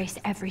 retrace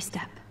every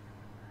step.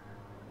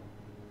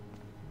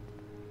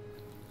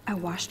 I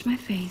washed my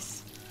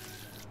face.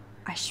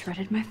 I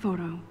shredded my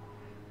photo.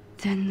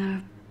 Then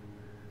the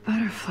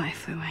butterfly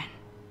flew in.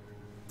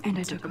 And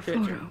I took a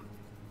photo.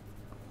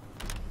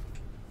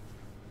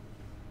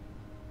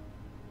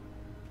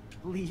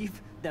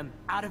 Leave them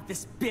out of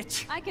this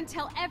bitch. I can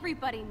tell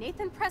everybody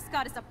Nathan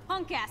Prescott is a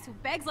punk ass who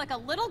begs like a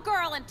little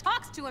girl and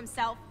talks to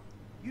himself.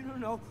 You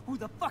don't know who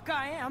the fuck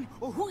I am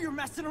or who you're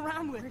messing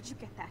around with. Where'd you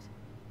get that?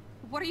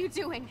 What are you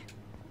doing?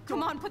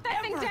 Come on, put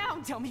that thing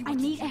down! Tell me what I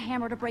to need do. a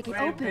hammer to break it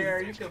Right open.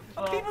 there, you can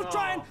fuck People off.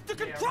 trying to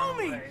control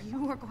me! Right.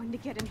 You are going to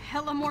get in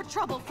hella more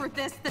trouble for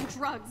this than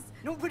drugs.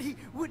 Nobody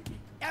would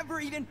ever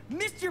even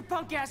miss your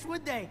punk ass,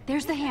 would they?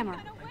 There's the hammer.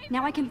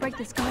 Now I can break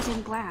this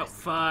goddamn Oh, glass.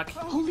 fuck.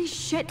 Holy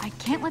shit, I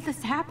can't let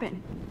this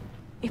happen.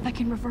 If I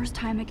can reverse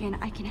time again,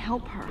 I can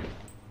help her.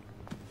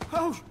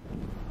 Oh!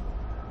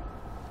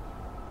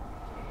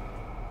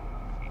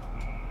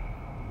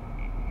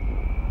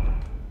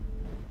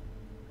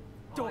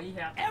 Don't you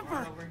have to run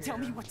ever over tell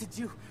here. me what to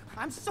do.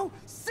 I'm so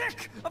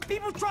sick of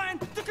people trying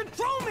to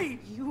control me.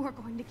 You are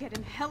going to get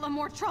in hella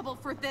more trouble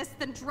for this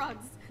than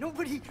drugs.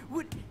 Nobody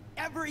would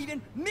ever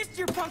even miss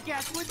your punk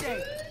ass, would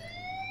they?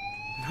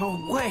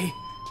 No way.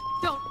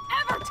 Don't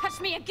ever touch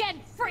me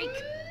again, freak!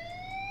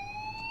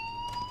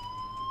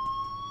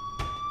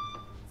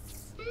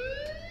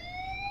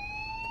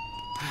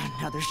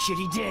 Another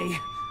shitty day.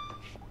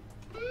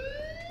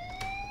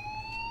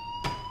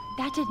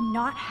 That did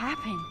not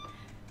happen.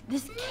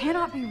 This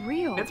cannot be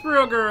real. It's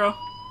real, girl.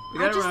 We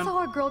I gotta just run.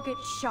 saw a girl get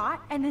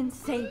shot and then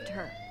saved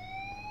her.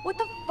 What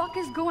the fuck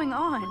is going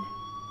on?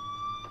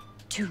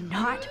 Do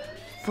not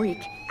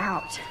freak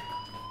out.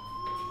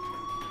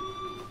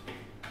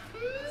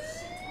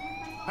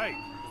 Hey,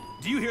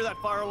 do you hear that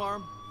fire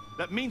alarm?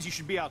 That means you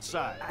should be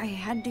outside. I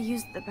had to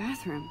use the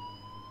bathroom.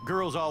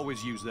 Girls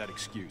always use that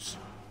excuse.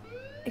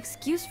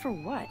 Excuse for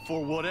what?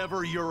 For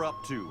whatever you're up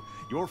to,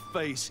 your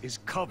face is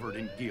covered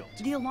in guilt.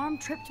 The alarm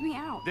tripped me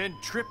out. Then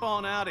trip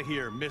on out of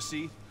here,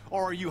 missy.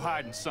 Or are you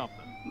hiding something?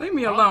 Leave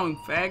me alone,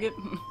 faggot.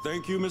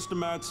 Thank you, Mr.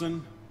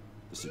 Madsen.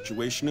 The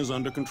situation is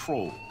under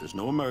control. There's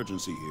no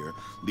emergency here.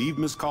 Leave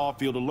Miss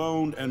Caulfield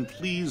alone, and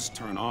please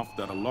turn off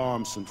that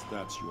alarm since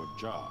that's your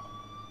job.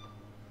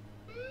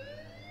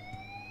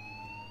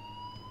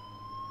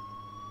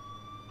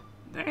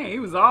 Dang, he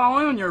was all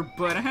on your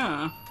butt,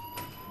 huh?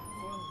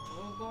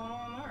 What's going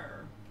on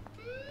there?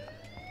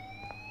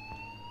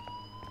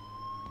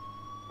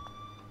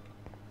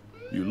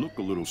 You look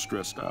a little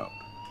stressed out.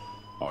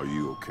 Are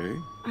you okay?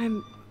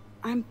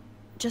 I'm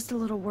just a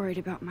little worried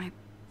about my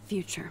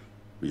future.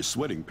 You're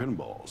sweating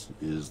pinballs.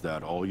 Is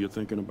that all you're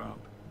thinking about?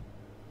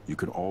 You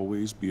can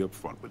always be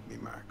upfront with me,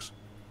 Max.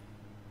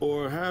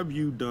 Or have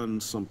you done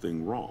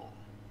something wrong?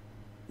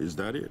 Is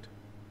that it?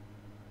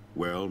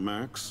 Well,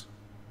 Max,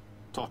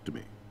 talk to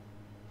me.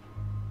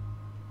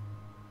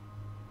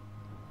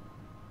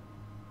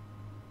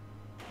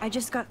 I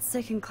just got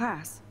sick in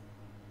class.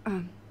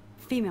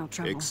 Female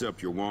trouble.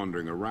 Except you're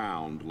wandering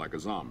around like a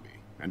zombie.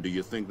 And do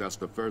you think that's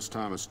the first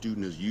time a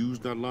student has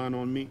used that line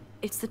on me?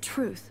 It's the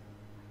truth.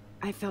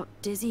 I felt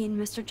dizzy in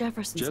Mr.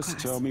 Jefferson's class. Just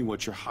tell me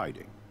what you're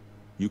hiding.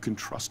 You can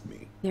trust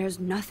me. There's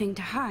nothing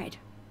to hide.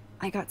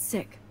 I got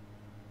sick.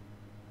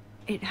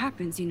 It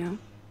happens, you know.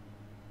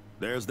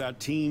 There's that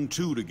Team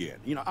Toot again.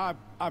 You know,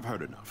 I've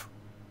heard enough.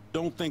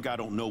 Don't think I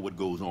don't know what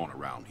goes on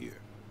around here.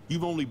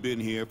 You've only been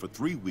here for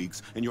 3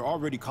 weeks, and you're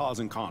already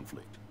causing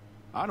conflict.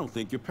 I don't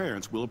think your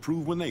parents will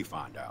approve when they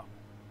find out.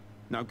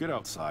 Now get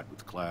outside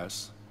with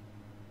class.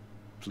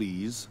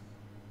 Please.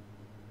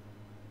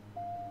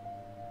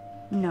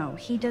 No,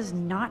 he does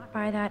not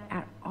buy that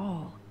at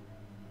all.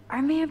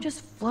 I may have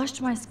just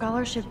flushed my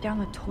scholarship down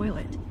the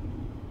toilet.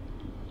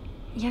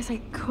 Yes, I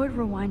could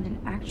rewind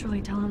and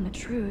actually tell him the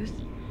truth.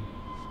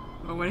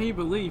 But would he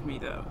believe me,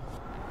 though?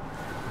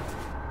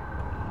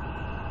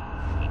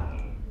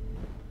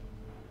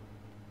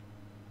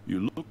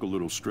 You look a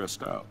little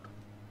stressed out.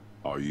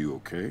 Are you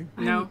okay?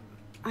 No.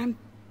 I'm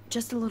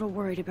just a little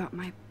worried about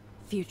my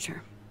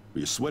future.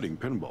 You're sweating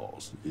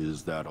pinballs.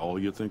 Is that all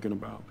you're thinking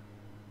about?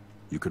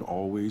 You can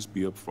always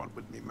be upfront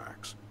with me,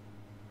 Max.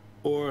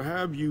 Or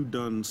have you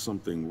done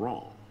something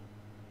wrong?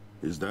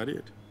 Is that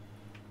it?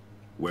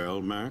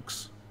 Well,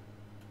 Max,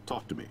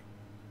 talk to me.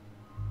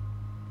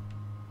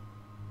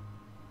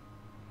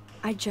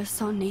 I just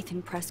saw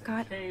Nathan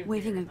Prescott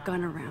waving a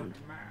gun around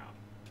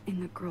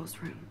in the girls'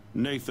 room.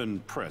 Nathan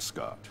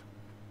Prescott.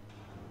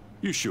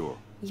 You sure?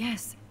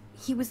 Yes,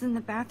 he was in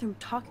the bathroom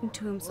talking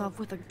to himself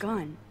with a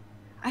gun.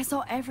 I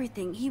saw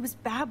everything. He was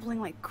babbling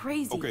like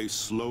crazy. Okay,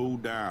 slow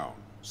down.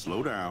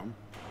 Slow down.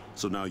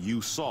 So now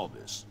you saw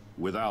this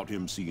without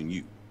him seeing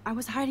you. I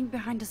was hiding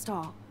behind a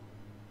stall.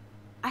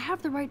 I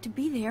have the right to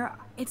be there.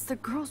 It's the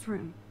girls'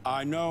 room.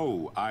 I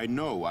know.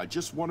 I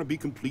just want to be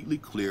completely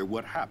clear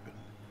what happened.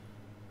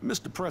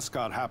 Mr.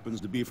 Prescott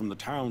happens to be from the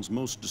town's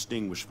most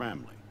distinguished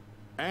family,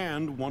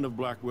 and one of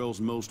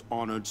Blackwell's most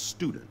honored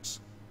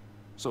students.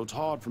 So it's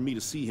hard for me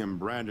to see him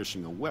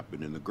brandishing a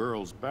weapon in the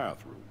girls'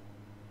 bathroom.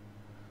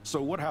 So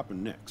what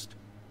happened next?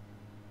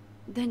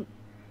 Then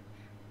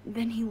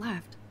he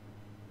left.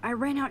 I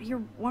ran out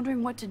here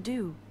wondering what to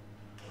do.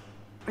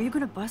 Are you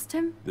gonna bust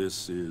him?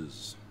 This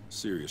is a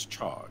serious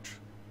charge.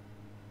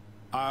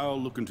 I'll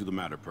look into the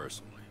matter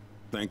personally.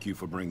 Thank you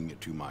for bringing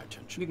it to my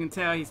attention. You can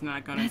tell he's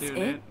not gonna do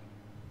that.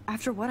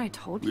 After what I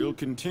told you? We'll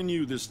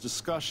continue this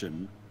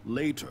discussion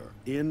later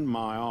in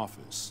my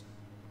office.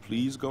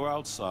 Please go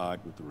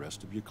outside with the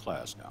rest of your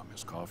class now,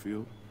 Miss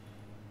Caulfield.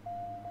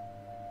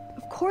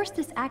 Of course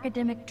this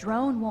academic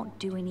drone won't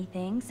do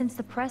anything, since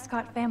the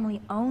Prescott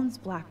family owns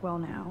Blackwell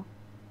now.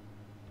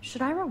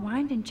 Should I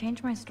rewind and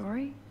change my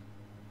story?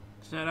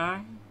 Should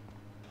I?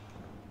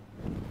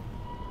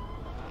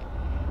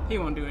 He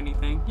won't do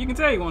anything. You can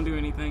tell he won't do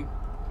anything.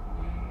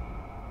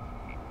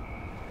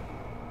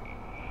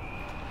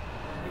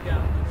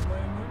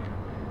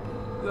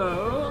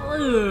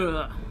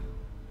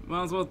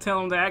 Might as well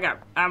tell him that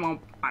I'm on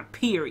my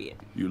period.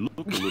 You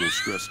look a little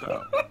stressed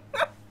out.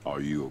 Are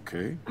you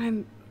okay?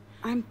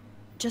 I'm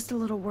just a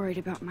little worried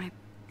about my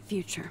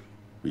future.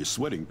 You're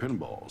sweating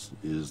pinballs.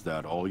 Is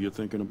that all you're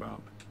thinking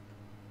about?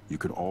 You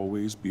can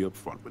always be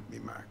upfront with me,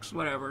 Max.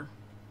 Whatever.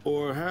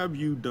 Or have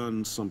you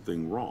done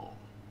something wrong?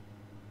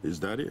 Is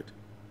that it?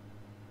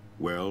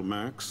 Well,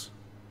 Max,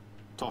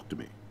 talk to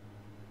me.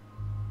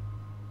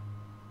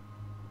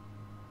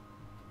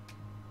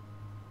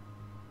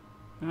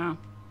 Yeah.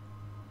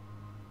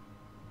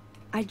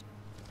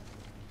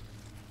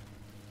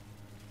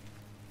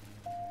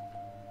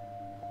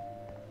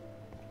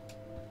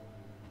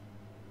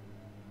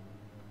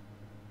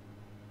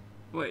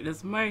 Wait,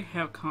 this might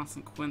have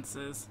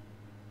consequences.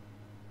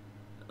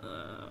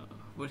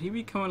 Would he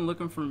be coming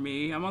looking for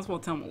me? I might as well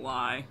tell him a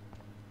lie.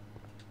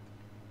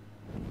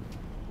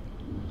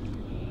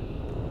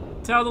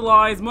 Tell the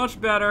lies,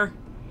 much better.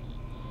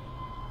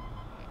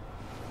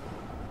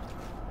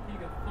 He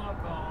can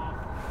fuck off.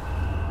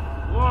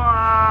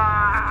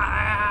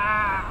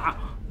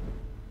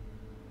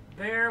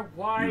 Bear,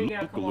 why you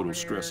gotta look a come little over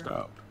stressed here?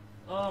 out.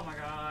 Oh my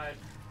god.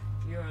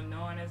 You're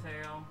annoying as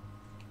hell.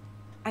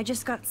 I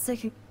just got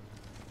sick.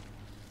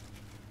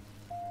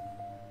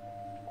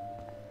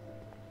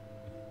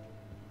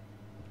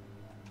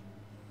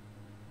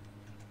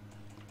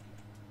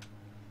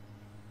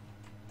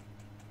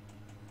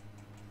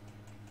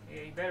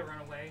 Yeah, you better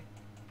run away.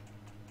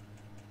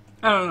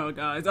 I don't know,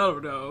 guys. I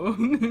don't know.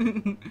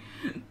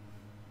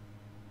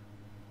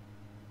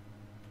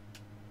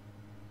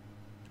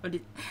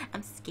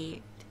 I'm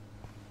scared.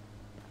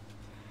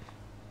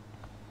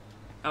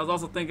 I was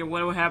also thinking,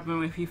 what would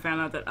happen if he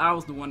found out that I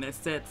was the one that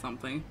said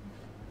something?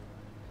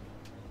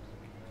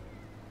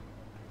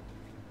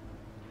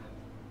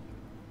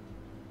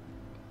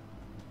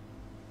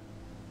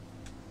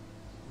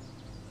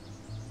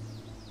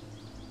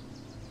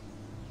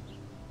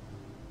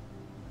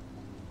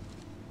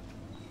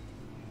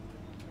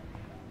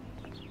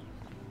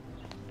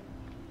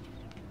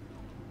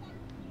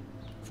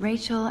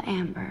 Rachel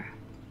Amber.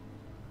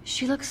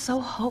 She looks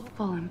so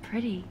hopeful and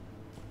pretty.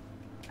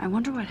 I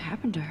wonder what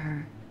happened to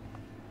her.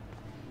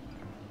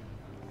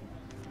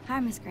 Hi,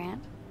 Miss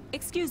Grant.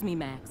 Excuse me,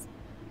 Max.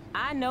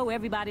 I know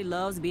everybody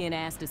loves being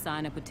asked to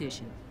sign a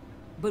petition,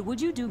 but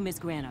would you do Miss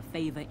Grant a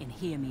favor and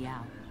hear me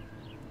out?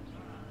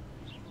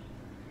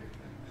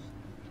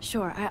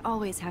 Sure, I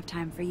always have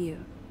time for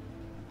you.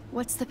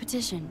 What's the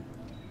petition?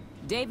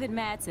 David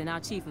Matson, our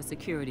chief of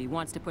security,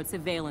 wants to put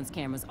surveillance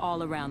cameras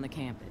all around the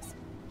campus.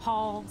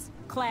 Halls,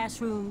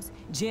 classrooms,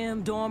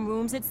 gym, dorm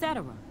rooms,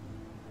 etc.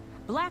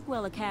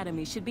 Blackwell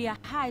Academy should be a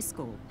high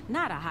school,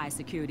 not a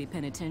high-security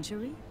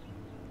penitentiary.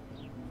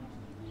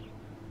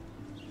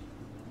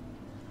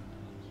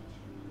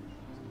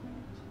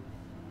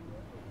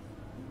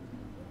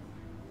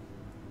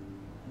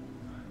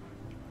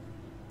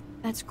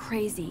 That's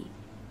crazy.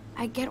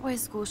 I get why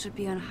school should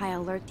be on high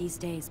alert these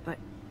days, but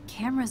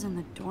cameras in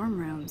the dorm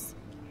rooms.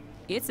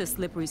 It's a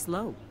slippery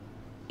slope,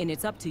 and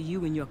it's up to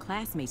you and your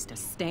classmates to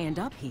stand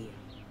up here.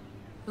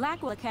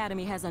 Blackwell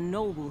Academy has a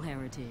noble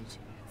heritage,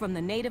 from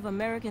the Native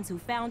Americans who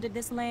founded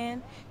this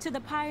land to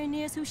the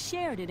pioneers who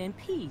shared it in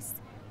peace.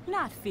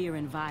 not fear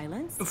and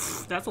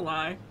violence. That's a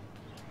lie.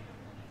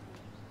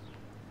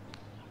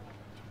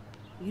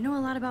 You know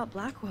a lot about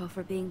Blackwell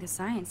for being the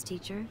science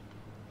teacher.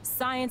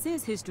 Science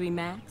is history,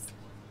 Max.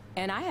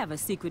 And I have a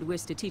secret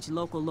wish to teach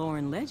local lore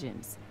and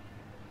legends.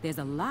 There's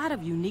a lot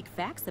of unique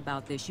facts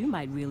about this you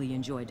might really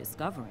enjoy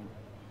discovering.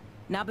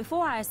 Now,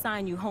 before I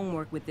assign you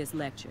homework with this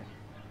lecture,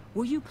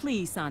 will you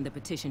please sign the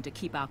petition to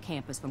keep our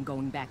campus from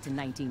going back to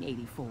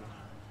 1984?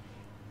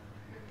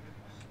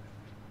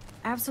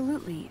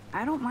 Absolutely.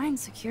 I don't mind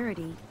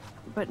security,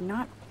 but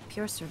not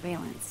pure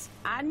surveillance.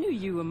 I knew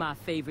you were my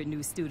favorite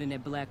new student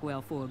at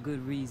Blackwell for a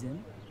good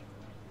reason.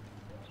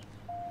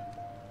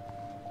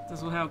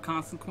 This will have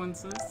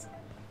consequences.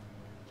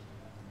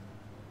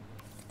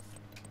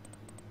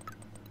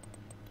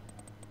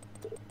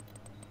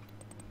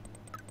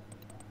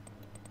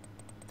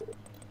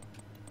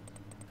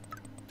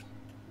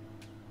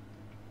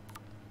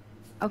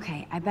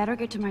 Okay, I better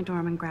get to my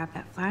dorm and grab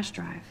that flash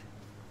drive.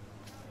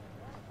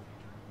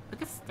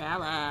 Look at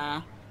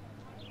Stella.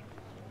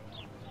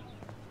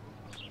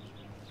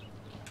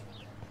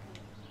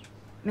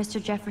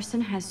 Mr.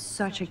 Jefferson has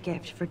such a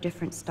gift for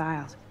different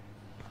styles.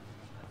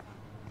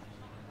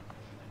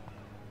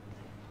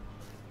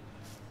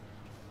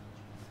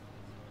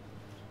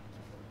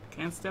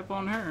 Can't step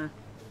on her.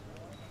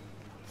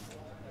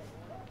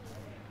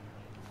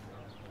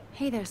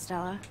 Hey there,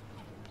 Stella.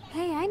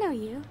 Hey, I know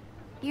you.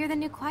 You're the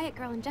new quiet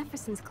girl in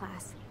Jefferson's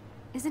class.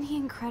 Isn't he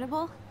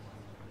incredible?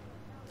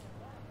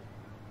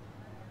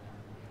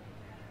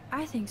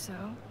 I think so.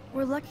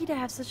 We're lucky to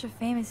have such a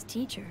famous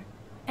teacher.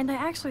 And I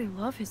actually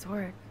love his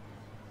work.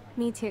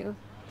 Me too.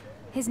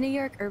 His New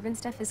York urban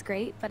stuff is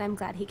great, but I'm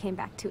glad he came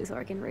back to his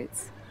Oregon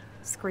roots.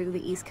 Screw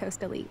the East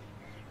Coast elite.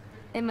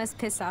 It must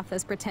piss off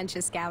those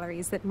pretentious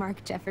galleries that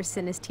Mark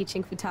Jefferson is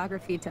teaching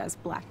photography to us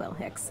Blackwell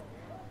hicks.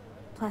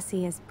 Plus,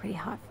 he is pretty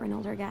hot for an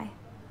older guy.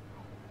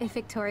 If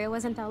Victoria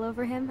wasn't all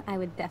over him, I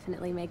would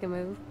definitely make a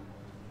move.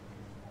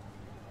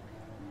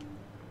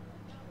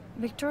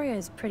 Victoria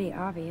is pretty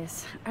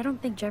obvious. I don't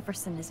think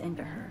Jefferson is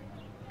into her.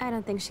 I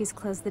don't think she's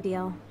closed the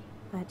deal,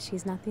 but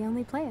she's not the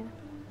only player.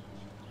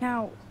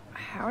 Now,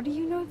 how do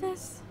you know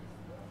this?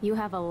 You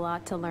have a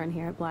lot to learn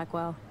here at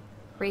Blackwell.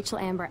 Rachel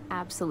Amber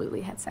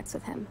absolutely had sex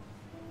with him.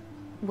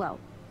 Well,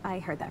 I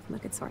heard that from a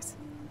good source.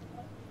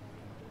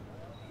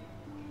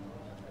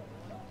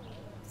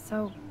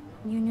 So,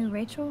 you knew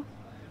Rachel?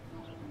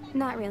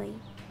 Not really.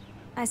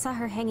 I saw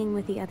her hanging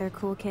with the other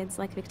cool kids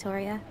like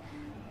Victoria.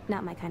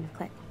 Not my kind of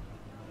clique.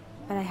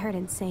 But I heard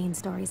insane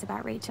stories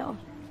about Rachel.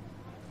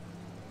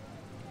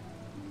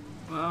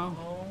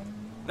 Well.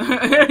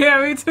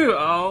 Yeah, me too.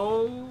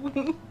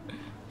 Oh.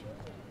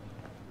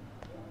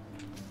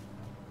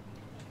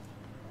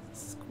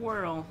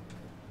 Squirrel.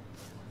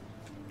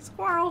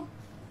 Squirrel.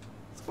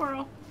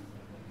 Squirrel.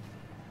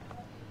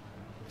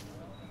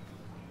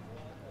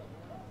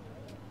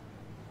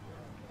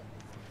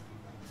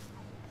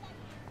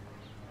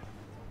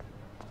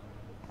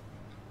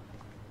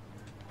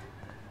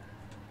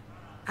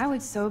 I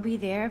would so be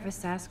there if a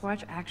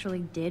Sasquatch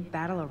actually did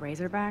battle a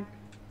Razorback.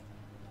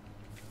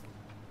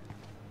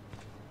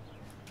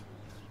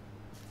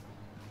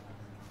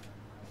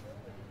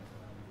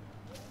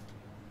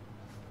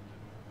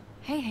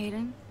 Hey,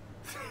 Hayden.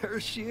 There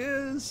she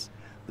is,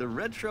 the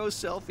retro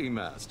selfie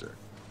master.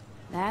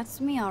 That's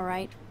me, all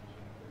right.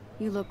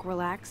 You look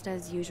relaxed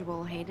as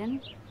usual, Hayden.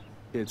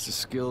 It's a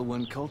skill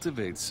one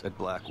cultivates at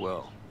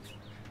Blackwell,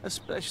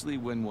 especially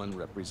when one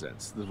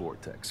represents the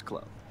Vortex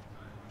Club.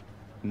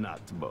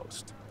 Not to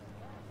boast.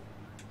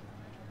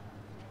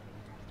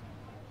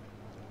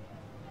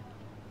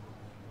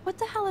 What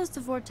the hell is the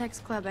Vortex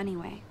Club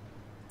anyway?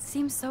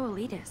 Seems so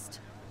elitist.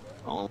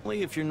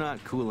 Only if you're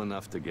not cool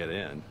enough to get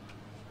in.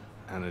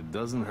 And it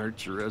doesn't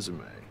hurt your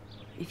resume.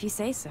 If you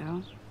say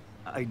so.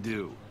 I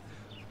do.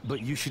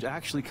 But you should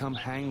actually come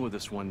hang with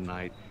us one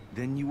night,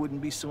 then you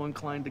wouldn't be so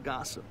inclined to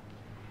gossip.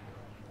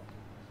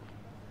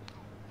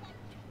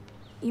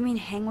 You mean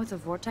hang with the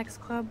Vortex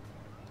Club?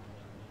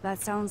 That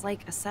sounds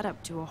like a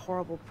setup to a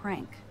horrible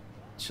prank.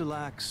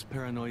 Chillax,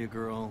 paranoia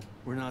girl.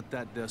 We're not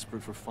that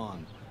desperate for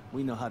fun.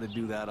 We know how to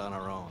do that on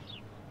our own.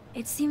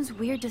 It seems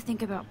weird to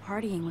think about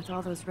partying with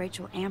all those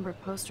Rachel Amber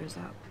posters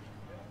up.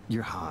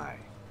 You're high.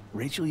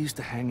 Rachel used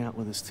to hang out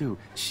with us too.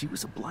 She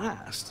was a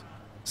blast.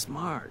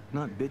 Smart,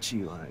 not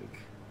bitchy like,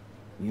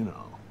 you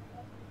know.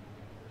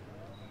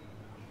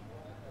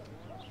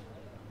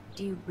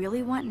 Do you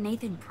really want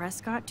Nathan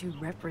Prescott to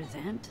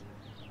represent?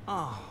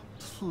 Oh,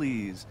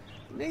 please.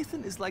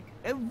 Nathan is like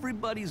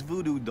everybody's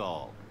voodoo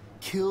doll.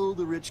 Kill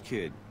the rich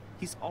kid.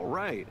 He's all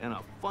right and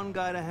a fun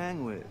guy to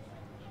hang with.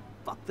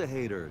 Fuck the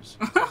haters.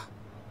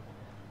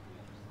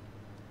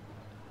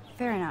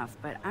 Fair enough,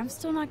 but I'm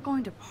still not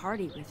going to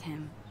party with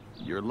him.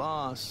 Your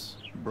loss.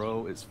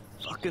 Bro is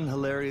fucking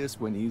hilarious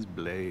when he's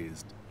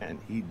blazed. And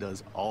he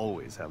does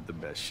always have the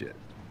best shit.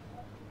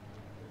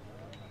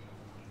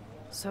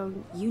 So,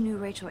 you knew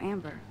Rachel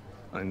Amber?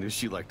 I knew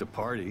she liked to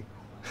party.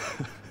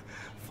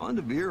 Fun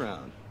to be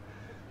around.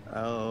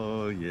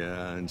 Oh,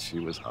 yeah, and she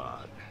was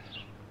hot.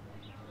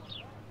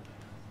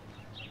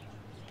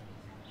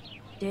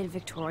 Did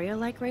Victoria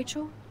like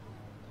Rachel?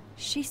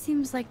 She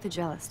seems like the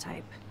jealous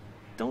type.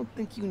 Don't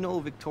think you know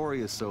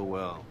Victoria so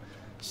well.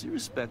 She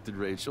respected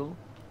Rachel,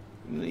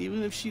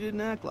 even if she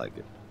didn't act like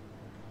it.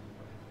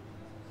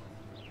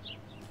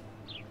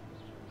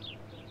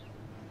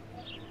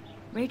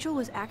 Rachel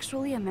was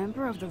actually a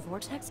member of the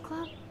Vortex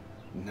Club?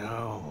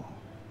 No.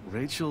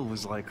 Rachel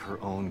was like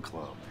her own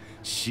club.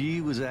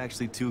 She was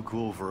actually too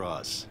cool for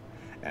us.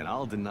 And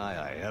I'll deny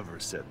I ever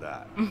said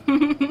that.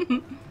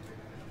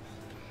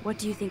 What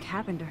do you think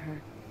happened to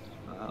her?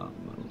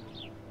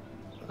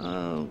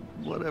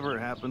 Whatever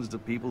happens to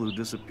people who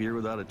disappear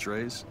without a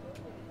trace.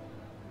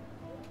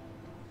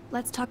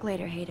 Let's talk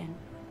later, Hayden.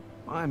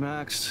 Bye,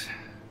 Max.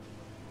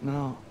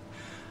 No,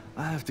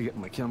 I have to get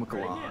my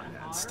chemical on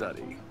and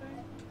study.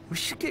 We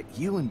should get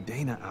you and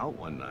Dana out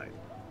one night.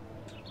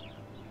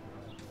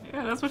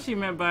 Yeah, that's what she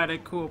meant by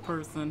that cool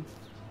person.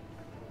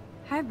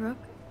 Hi, Brooke.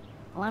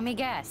 Let me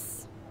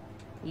guess.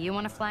 You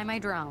want to fly my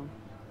drone?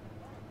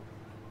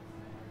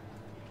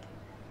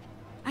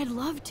 I'd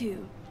love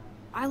to.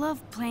 I love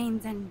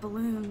planes and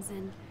balloons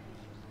and...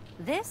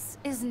 This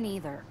is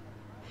neither.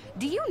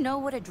 Do you know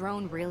what a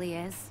drone really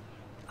is?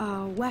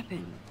 A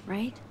weapon,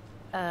 right?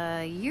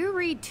 You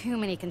read too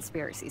many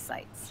conspiracy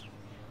sites.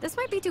 This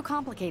might be too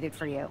complicated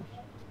for you.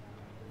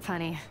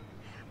 Funny.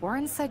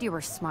 Warren said you were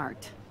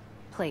smart.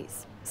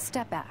 Please,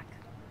 step back.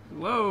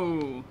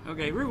 Whoa.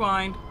 Okay,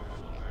 rewind.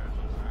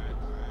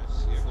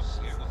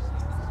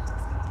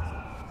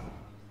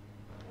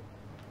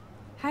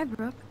 Hi,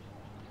 Brooke.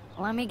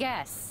 Let me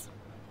guess.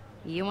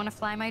 You want to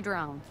fly my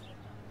drone?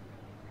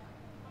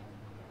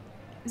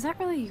 Is that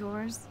really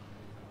yours?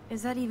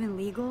 Is that even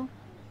legal?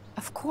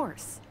 Of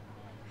course.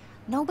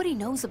 Nobody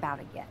knows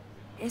about it yet.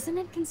 Isn't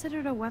it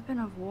considered a weapon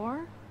of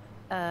war?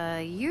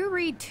 You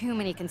read too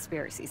many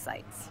conspiracy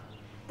sites.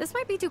 This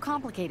might be too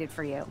complicated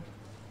for you.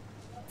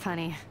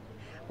 Funny.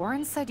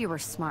 Warren said you were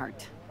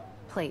smart.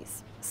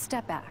 Please,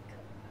 step back.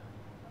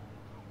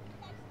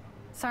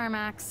 Sorry,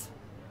 Max.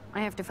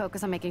 I have to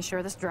focus on making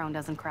sure this drone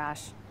doesn't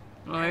crash.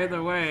 Well,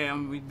 either way,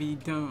 we'd be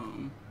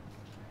dumb.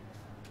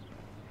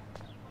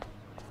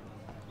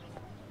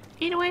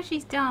 Either way,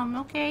 she's dumb,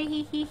 okay?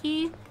 Hee hee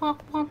hee. Paw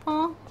paw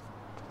paw.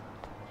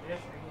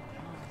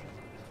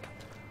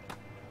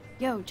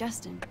 Yo,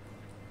 Justin.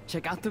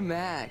 Check out the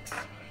Max.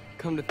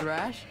 Come to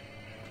thrash?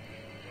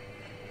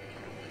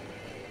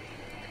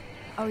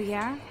 Oh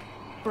yeah?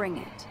 Bring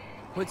it.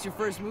 What's your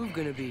first move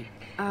gonna be?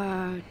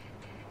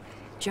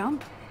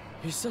 Jump?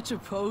 You're such a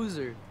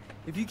poser.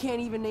 If you can't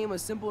even name a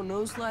simple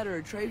nose slide or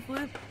a tray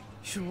flip, you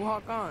should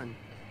walk on.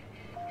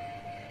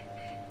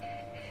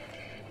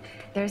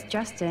 There's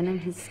Justin and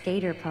his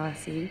skater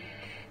posse.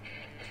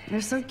 They're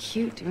so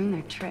cute doing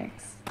their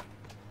tricks.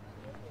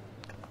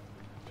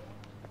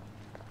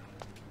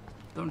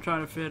 Don't try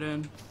to fit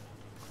in.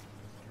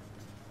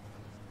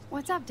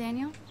 What's up,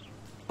 Daniel?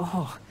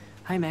 Oh,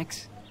 hi,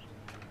 Max.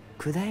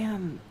 Could I,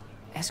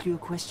 ask you a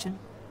question?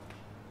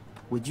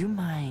 Would you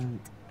mind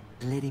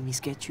letting me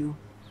sketch you?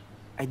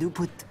 I do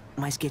put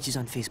my sketches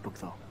on Facebook,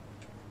 though.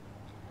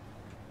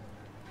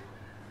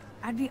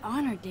 I'd be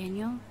honored,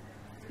 Daniel.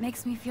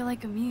 Makes me feel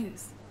like a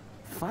muse.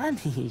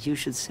 Funny, you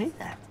should say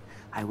that.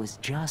 I was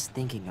just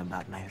thinking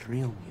about my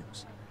real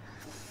muse.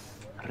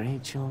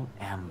 Rachel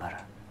Amber.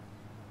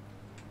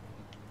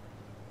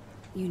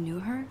 You knew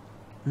her?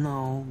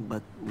 No,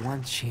 but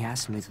once she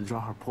asked me to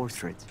draw her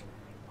portrait.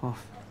 Oh,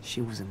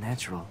 she was a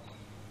natural.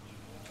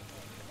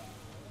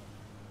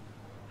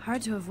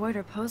 Hard to avoid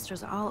her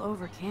posters all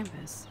over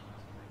campus.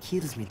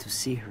 Kills me to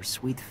see her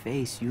sweet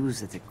face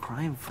used as a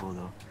crime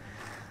photo.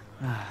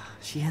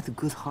 She had a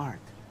good heart.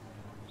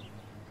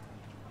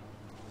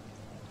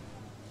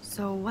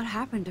 So what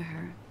happened to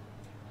her?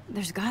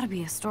 There's gotta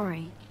be a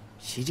story.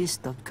 She just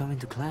stopped coming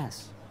to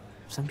class.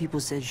 Some people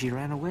said she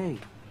ran away.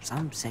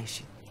 Some say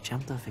she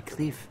jumped off a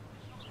cliff.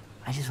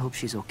 I just hope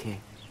she's okay.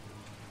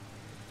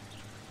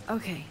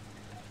 Okay.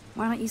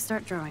 Why don't you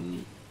start drawing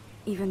me?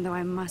 Even though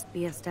I must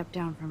be a step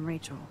down from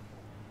Rachel.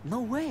 No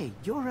way.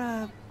 You're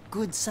a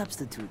good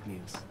substitute,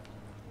 Muse.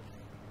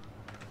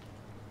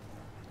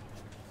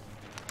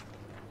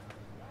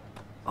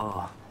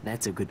 Oh,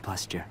 that's a good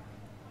posture.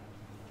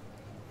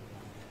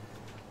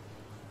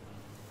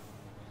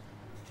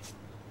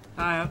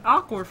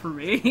 Awkward for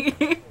me.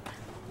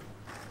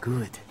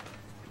 Good.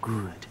 Good.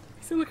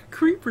 You seem like a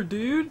creeper,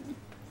 dude.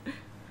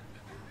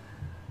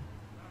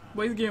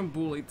 But he's getting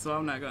bullied, so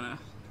I'm not gonna.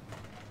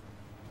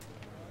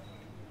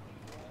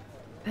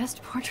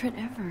 Best portrait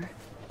ever.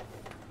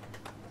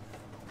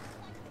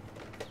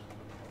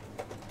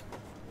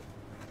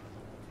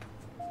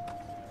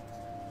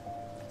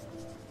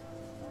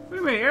 Wait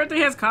a minute,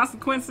 everything has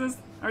consequences?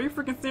 Are you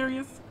freaking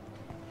serious?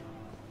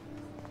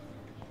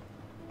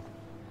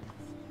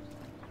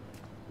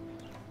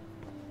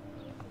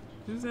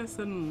 Who's that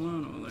sitting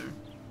alone over there?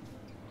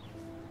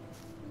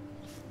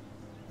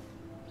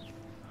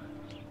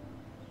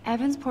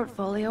 Evan's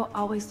portfolio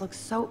always looks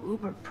so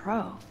uber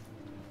pro.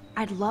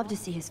 I'd love to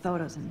see his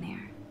photos in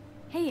there.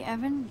 Hey,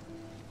 Evan.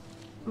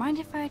 Mind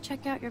if I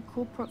check out your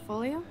cool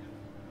portfolio?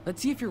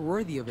 Let's see if you're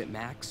worthy of it,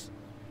 Max.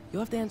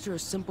 You'll have to answer a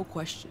simple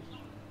question.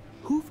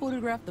 Who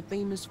photographed the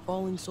famous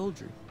fallen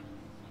soldier?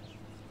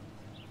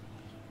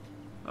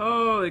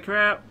 Holy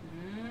crap.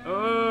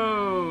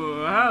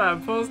 Oh, how am I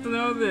supposed to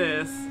know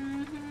this?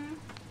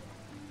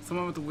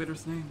 Someone with the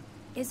widow's name.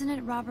 Isn't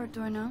it Robert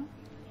Dourneau?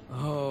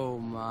 Oh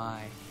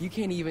my. You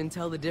can't even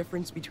tell the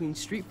difference between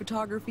street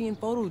photography and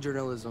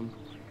photojournalism.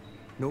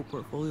 No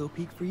portfolio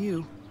peek for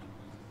you.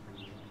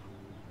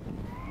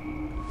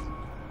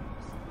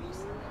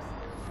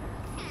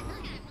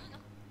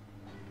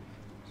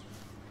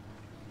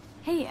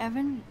 Hey,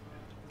 Evan.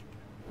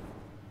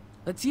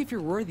 Let's see if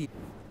you're worthy.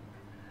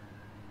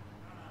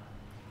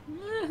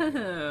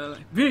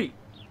 V.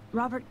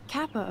 Robert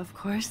Capa, of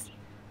course.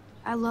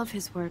 I love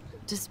his work,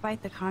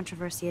 despite the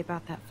controversy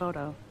about that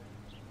photo.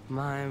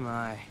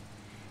 My.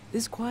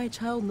 This quiet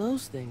child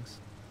knows things.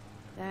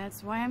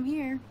 That's why I'm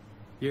here.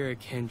 You're a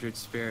kindred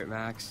spirit,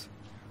 Max.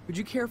 Would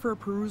you care for a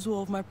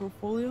perusal of my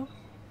portfolio?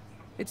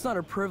 It's not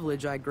a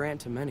privilege I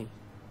grant to many.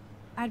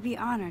 I'd be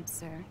honored,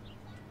 sir.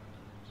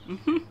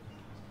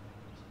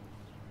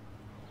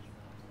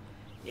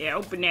 Yeah,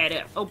 open that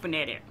up. Open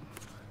that up.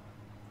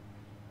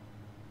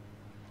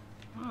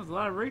 Oh, there's a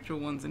lot of Rachel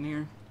ones in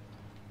here.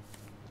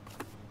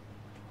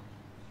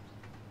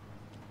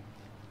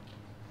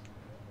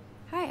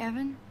 Hi,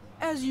 Evan.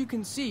 As you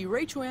can see,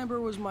 Rachel Amber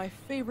was my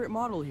favorite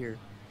model here.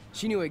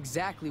 She knew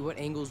exactly what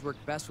angles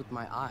worked best with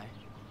my eye.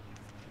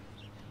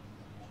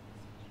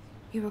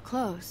 You were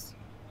close.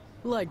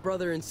 Like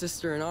brother and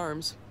sister in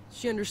arms.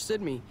 She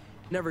understood me,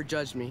 never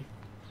judged me.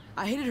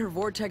 I hated her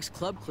Vortex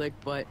Club clique,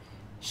 but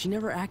she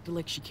never acted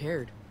like she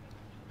cared.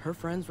 Her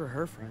friends were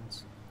her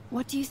friends.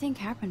 What do you think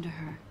happened to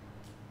her?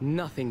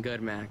 Nothing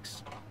good,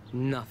 Max.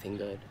 Nothing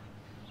good.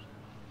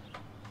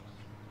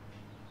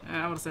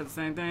 I would have said the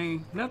same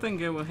thing. Nothing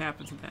good will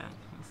happen to that.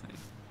 Let's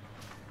see.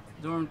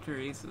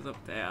 Dormitories is up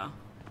there.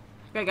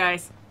 Okay,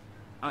 guys.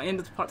 I'll end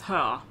this part here.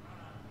 Oh,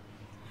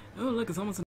 look, it's almost